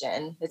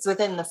attention. It's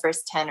within the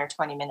first 10 or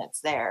 20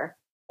 minutes there.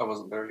 I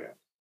wasn't there yet.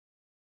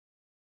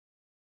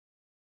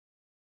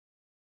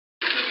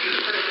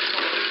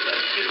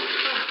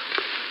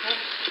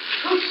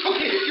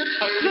 Okay, if you're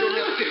tired, you don't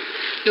have to.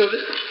 No,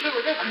 this. No,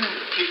 we're good. I'm going to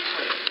take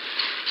place.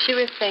 She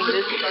was saying this.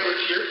 It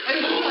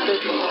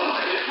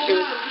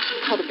was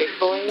called a big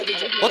boy.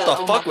 What the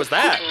fuck was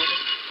that?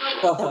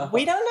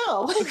 We don't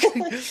know.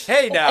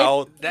 Hey,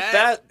 now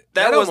that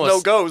was no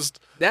almost- ghost.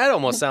 That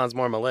almost sounds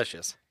more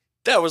malicious.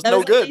 That was There no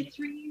was good. only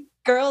 3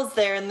 girls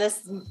there, and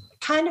this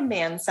kind of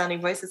man-sounding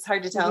voice, it's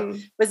hard to tell,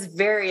 was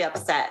very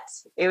upset.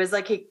 It was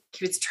like he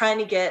was trying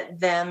to get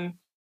them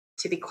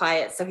to be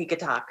quiet so he could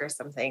talk or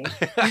something.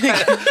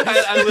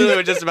 I literally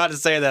was just about to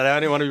say that. I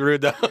didn't want to be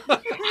rude though. Okay,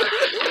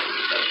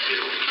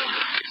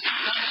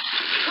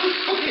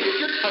 if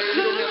you're tired,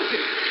 you don't have to.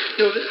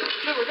 No, this.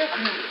 No, we're good.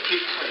 I'm going to take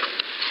place.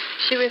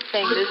 She was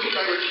saying this.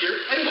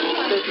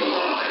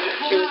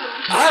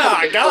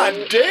 Ah,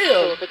 god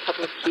damn! A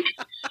couple of keys.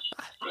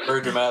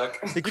 Very dramatic.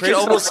 You can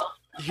almost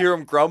hear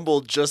him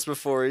grumble just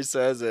before he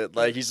says it.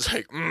 Like he's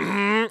like,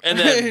 and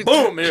then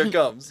boom, here it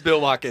comes.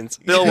 Bill Watkins.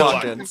 Bill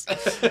Watkins.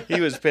 He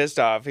was pissed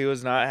off. He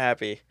was not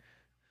happy.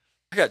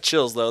 I got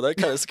chills though. That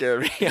kind of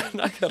scared me. I'm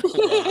not gonna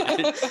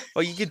lie.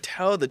 Well, you could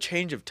tell the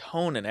change of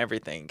tone and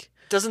everything.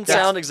 Doesn't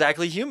sound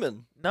exactly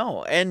human.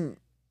 No, and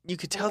you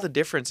could tell the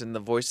difference in the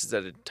voices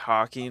that are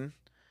talking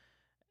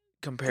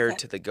compared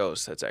to the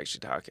ghost that's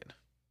actually talking.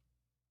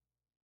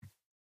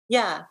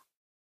 Yeah.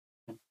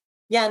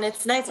 Yeah, and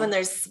it's nice when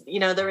there's,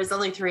 there was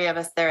only 3 of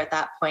us there at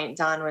that point.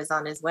 Don was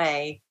on his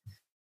way.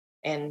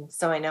 And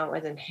so I know it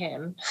wasn't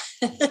him.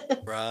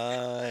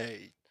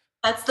 Right.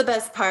 That's the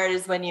best part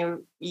is when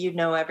you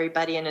know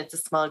everybody and it's a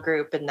small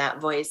group and that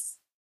voice,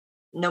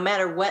 no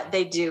matter what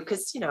they do,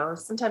 because,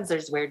 sometimes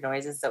there's weird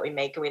noises that we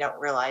make and we don't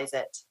realize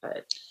it.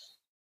 But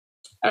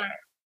All right.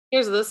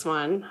 Here's this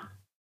one.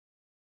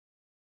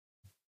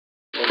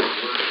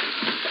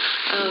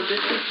 Oh, this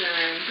is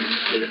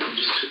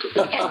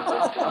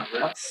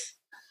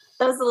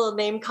that was a little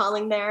name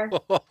calling there.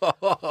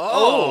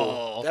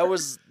 Oh, that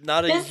was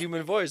not a This-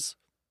 human voice.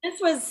 This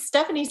was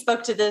Stephanie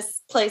spoke to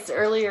this place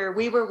earlier.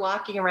 We were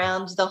walking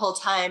around the whole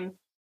time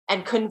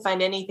and couldn't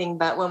find anything.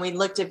 But when we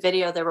looked at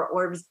video, there were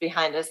orbs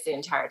behind us the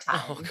entire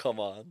time. Oh, come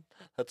on.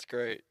 That's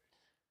great.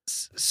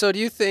 So do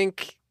you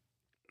think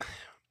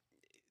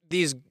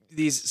these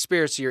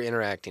spirits you're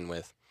interacting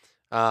with,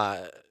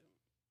 I'd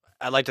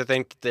like to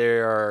think they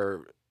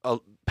are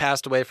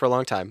passed away for a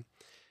long time.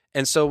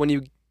 And so when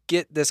you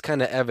get this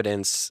kind of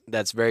evidence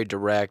that's very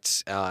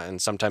direct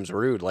and sometimes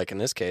rude, like in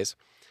this case,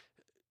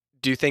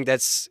 do you think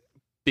that's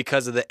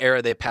because of the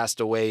era they passed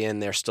away in,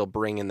 they're still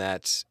bringing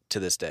that to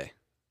this day?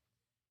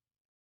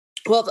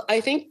 Well,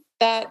 I think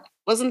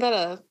wasn't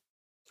that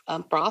a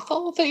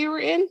brothel that you were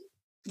in?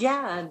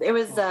 Yeah, it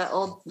was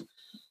old.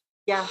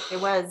 Yeah,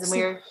 it was. And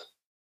we were.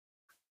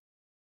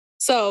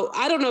 So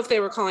I don't know if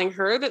they were calling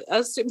her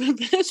a stupid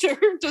bitch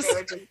or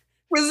just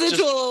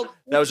residual.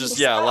 That was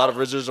just, a lot of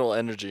residual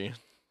energy.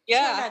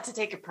 Yeah, not to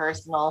take it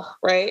personal.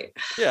 Right.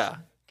 Yeah,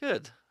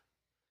 good.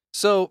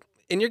 So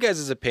in your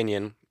guys'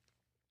 opinion,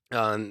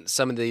 on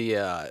some of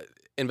the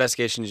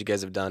investigations you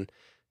guys have done,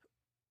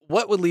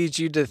 what would lead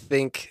you to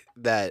think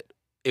that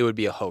it would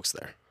be a hoax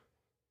there?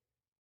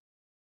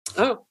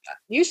 Oh,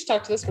 you should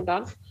talk to this one,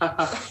 Don.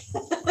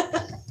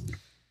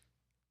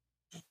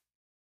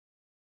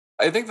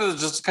 I think that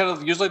it's just kind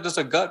of usually just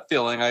a gut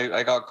feeling.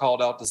 I got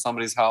called out to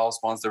somebody's house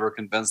once. They were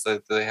convinced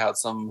that they had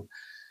some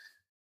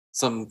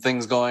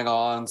things going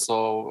on.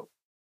 So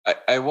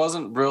I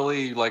wasn't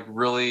really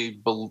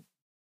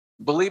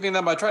believing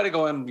them. I try to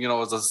go in,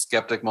 as a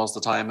skeptic most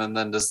of the time, and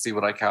then just see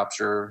what I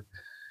capture.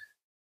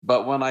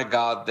 But when I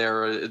got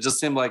there, it just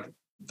seemed like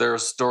their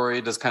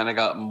story just kind of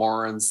got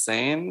more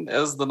insane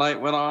as the night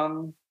went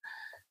on.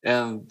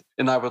 And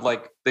I would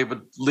they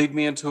would lead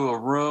me into a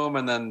room,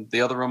 and then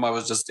the other room I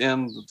was just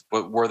in,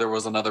 where there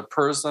was another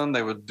person,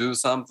 they would do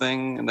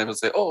something and they would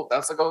say, "Oh,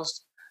 that's a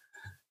ghost."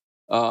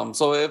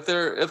 So if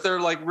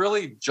they're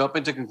really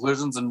jumping to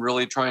conclusions and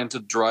really trying to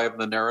drive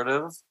the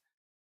narrative,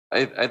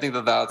 I think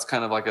that's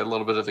kind of like a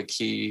little bit of a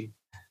key.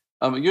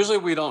 Usually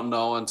we don't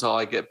know until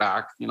I get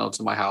back,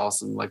 to my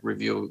house and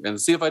review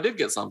and see if I did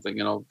get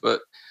something,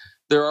 but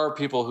there are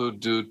people who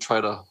do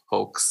try to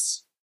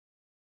hoax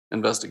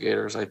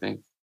investigators, I think.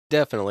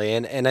 Definitely.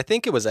 And I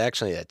think it was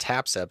actually a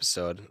TAPS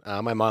episode.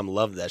 My mom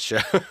loved that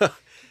show.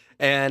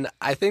 And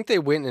I think they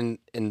went and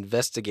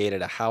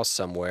investigated a house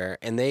somewhere,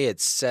 and they had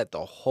set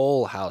the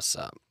whole house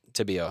up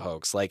to be a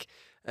hoax.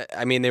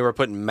 They were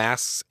putting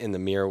masks in the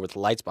mirror with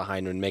lights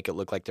behind them and make it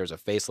look like there's a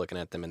face looking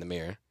at them in the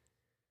mirror.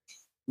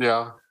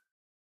 Yeah.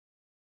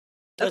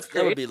 That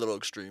would be a little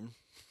extreme.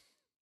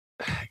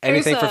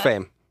 Anything for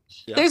fame.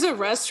 Yeah. There's a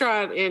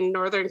restaurant in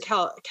Northern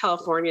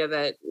California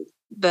that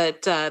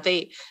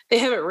they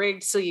have it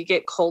rigged so you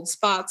get cold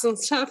spots and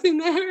stuff in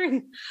there.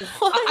 And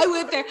I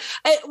went there.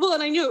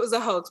 And I knew it was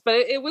a hoax, but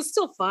it was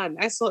still fun.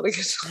 I still had a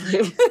good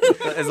time.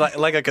 It's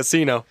like a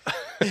casino.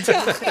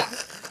 Yeah.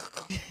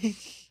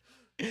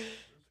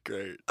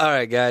 Great. All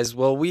right, guys.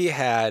 Well, we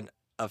had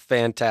a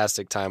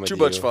fantastic time with you.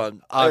 Too much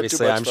fun.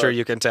 Obviously, I'm sure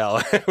you can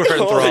tell. We're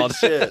enthralled. Holy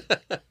shit.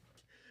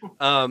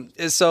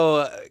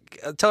 So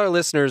tell our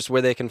listeners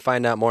where they can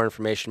find out more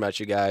information about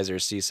you guys or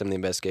see some of the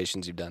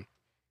investigations you've done.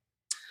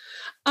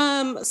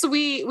 So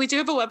we do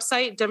have a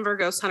website,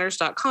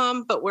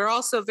 denverghosthunters.com, but we're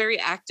also very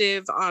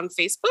active on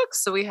Facebook.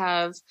 So we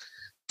have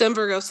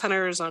Denver Ghost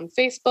Hunters on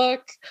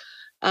Facebook.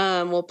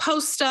 We'll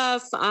post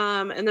stuff.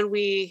 And then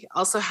we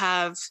also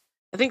have,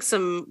 I think,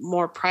 some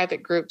more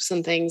private groups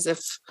and things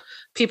if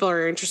people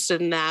are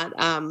interested in that.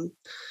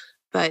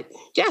 But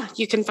yeah,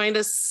 you can find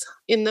us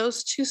in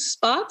those two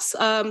spots.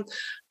 And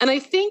I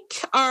think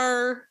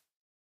I've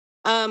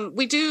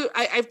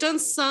done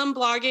some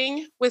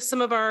blogging with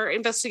some of our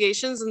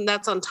investigations, and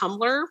that's on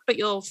Tumblr, but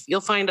you'll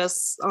find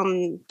us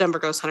on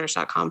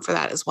denverghosthunters.com for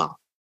that as well.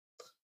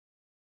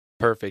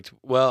 Perfect.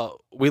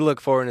 Well, we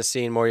look forward to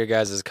seeing more of your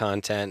guys'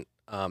 content.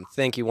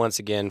 Thank you once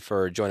again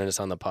for joining us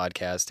on the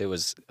podcast. It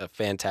was a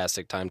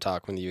fantastic time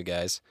talking with you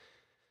guys.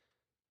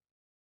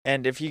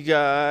 And if you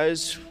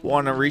guys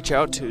want to reach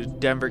out to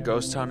Denver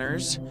Ghost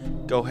Hunters,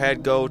 go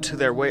to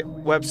their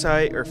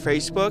website or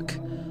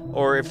Facebook.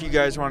 Or if you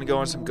guys want to go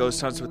on some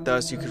ghost hunts with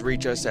us, you could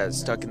reach us at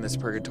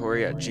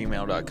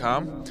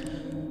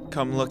stuckinthispurgatory@gmail.com.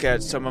 Come look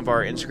at some of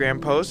our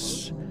Instagram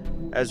posts,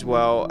 as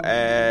well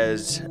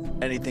as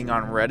anything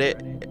on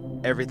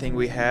Reddit. Everything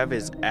we have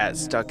is at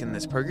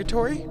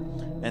stuckinthispurgatory.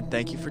 And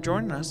thank you for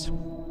joining us.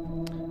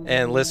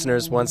 And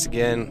listeners, once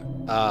again,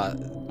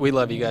 we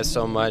love you guys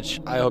so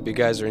much. I hope you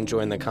guys are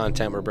enjoying the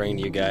content we're bringing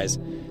to you guys.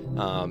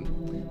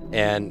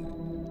 And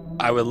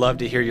I would love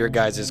to hear your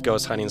guys'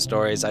 ghost hunting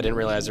stories. I didn't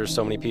realize there's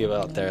so many people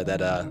out there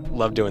that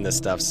love doing this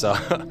stuff. So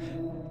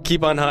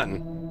keep on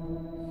hunting.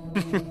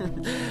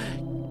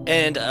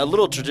 And a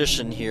little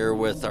tradition here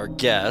with our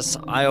guests.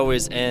 I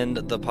always end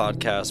the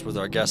podcast with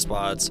our guest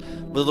spots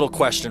with a little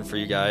question for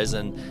you guys.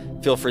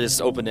 And feel free, this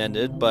is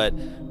open-ended. But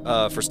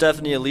for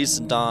Stephanie, Elise,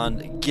 and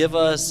Don, give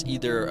us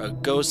either a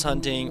ghost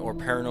hunting or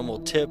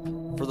paranormal tip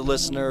for the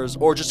listeners,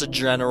 or just a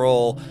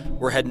general,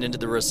 we're heading into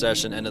the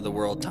recession, end of the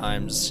world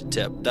times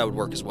tip. That would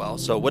work as well.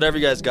 So whatever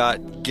you guys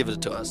got, give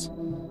it to us.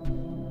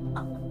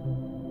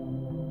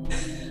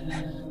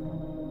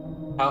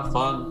 Have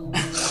fun.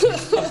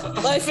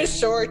 Life is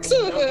short.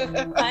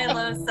 High,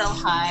 low, sell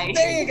high.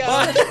 There you go.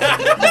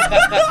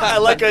 I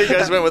like how you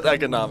guys went with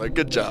economic.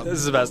 Good job. This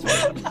is the best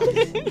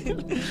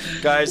one.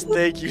 Guys,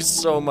 thank you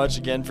so much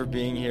again for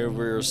being here.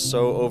 We're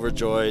so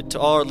overjoyed. To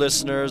all our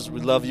listeners,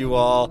 we love you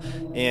all.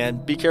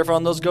 And be careful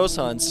on those ghost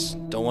hunts.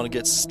 Don't want to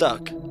get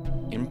stuck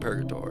in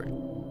purgatory.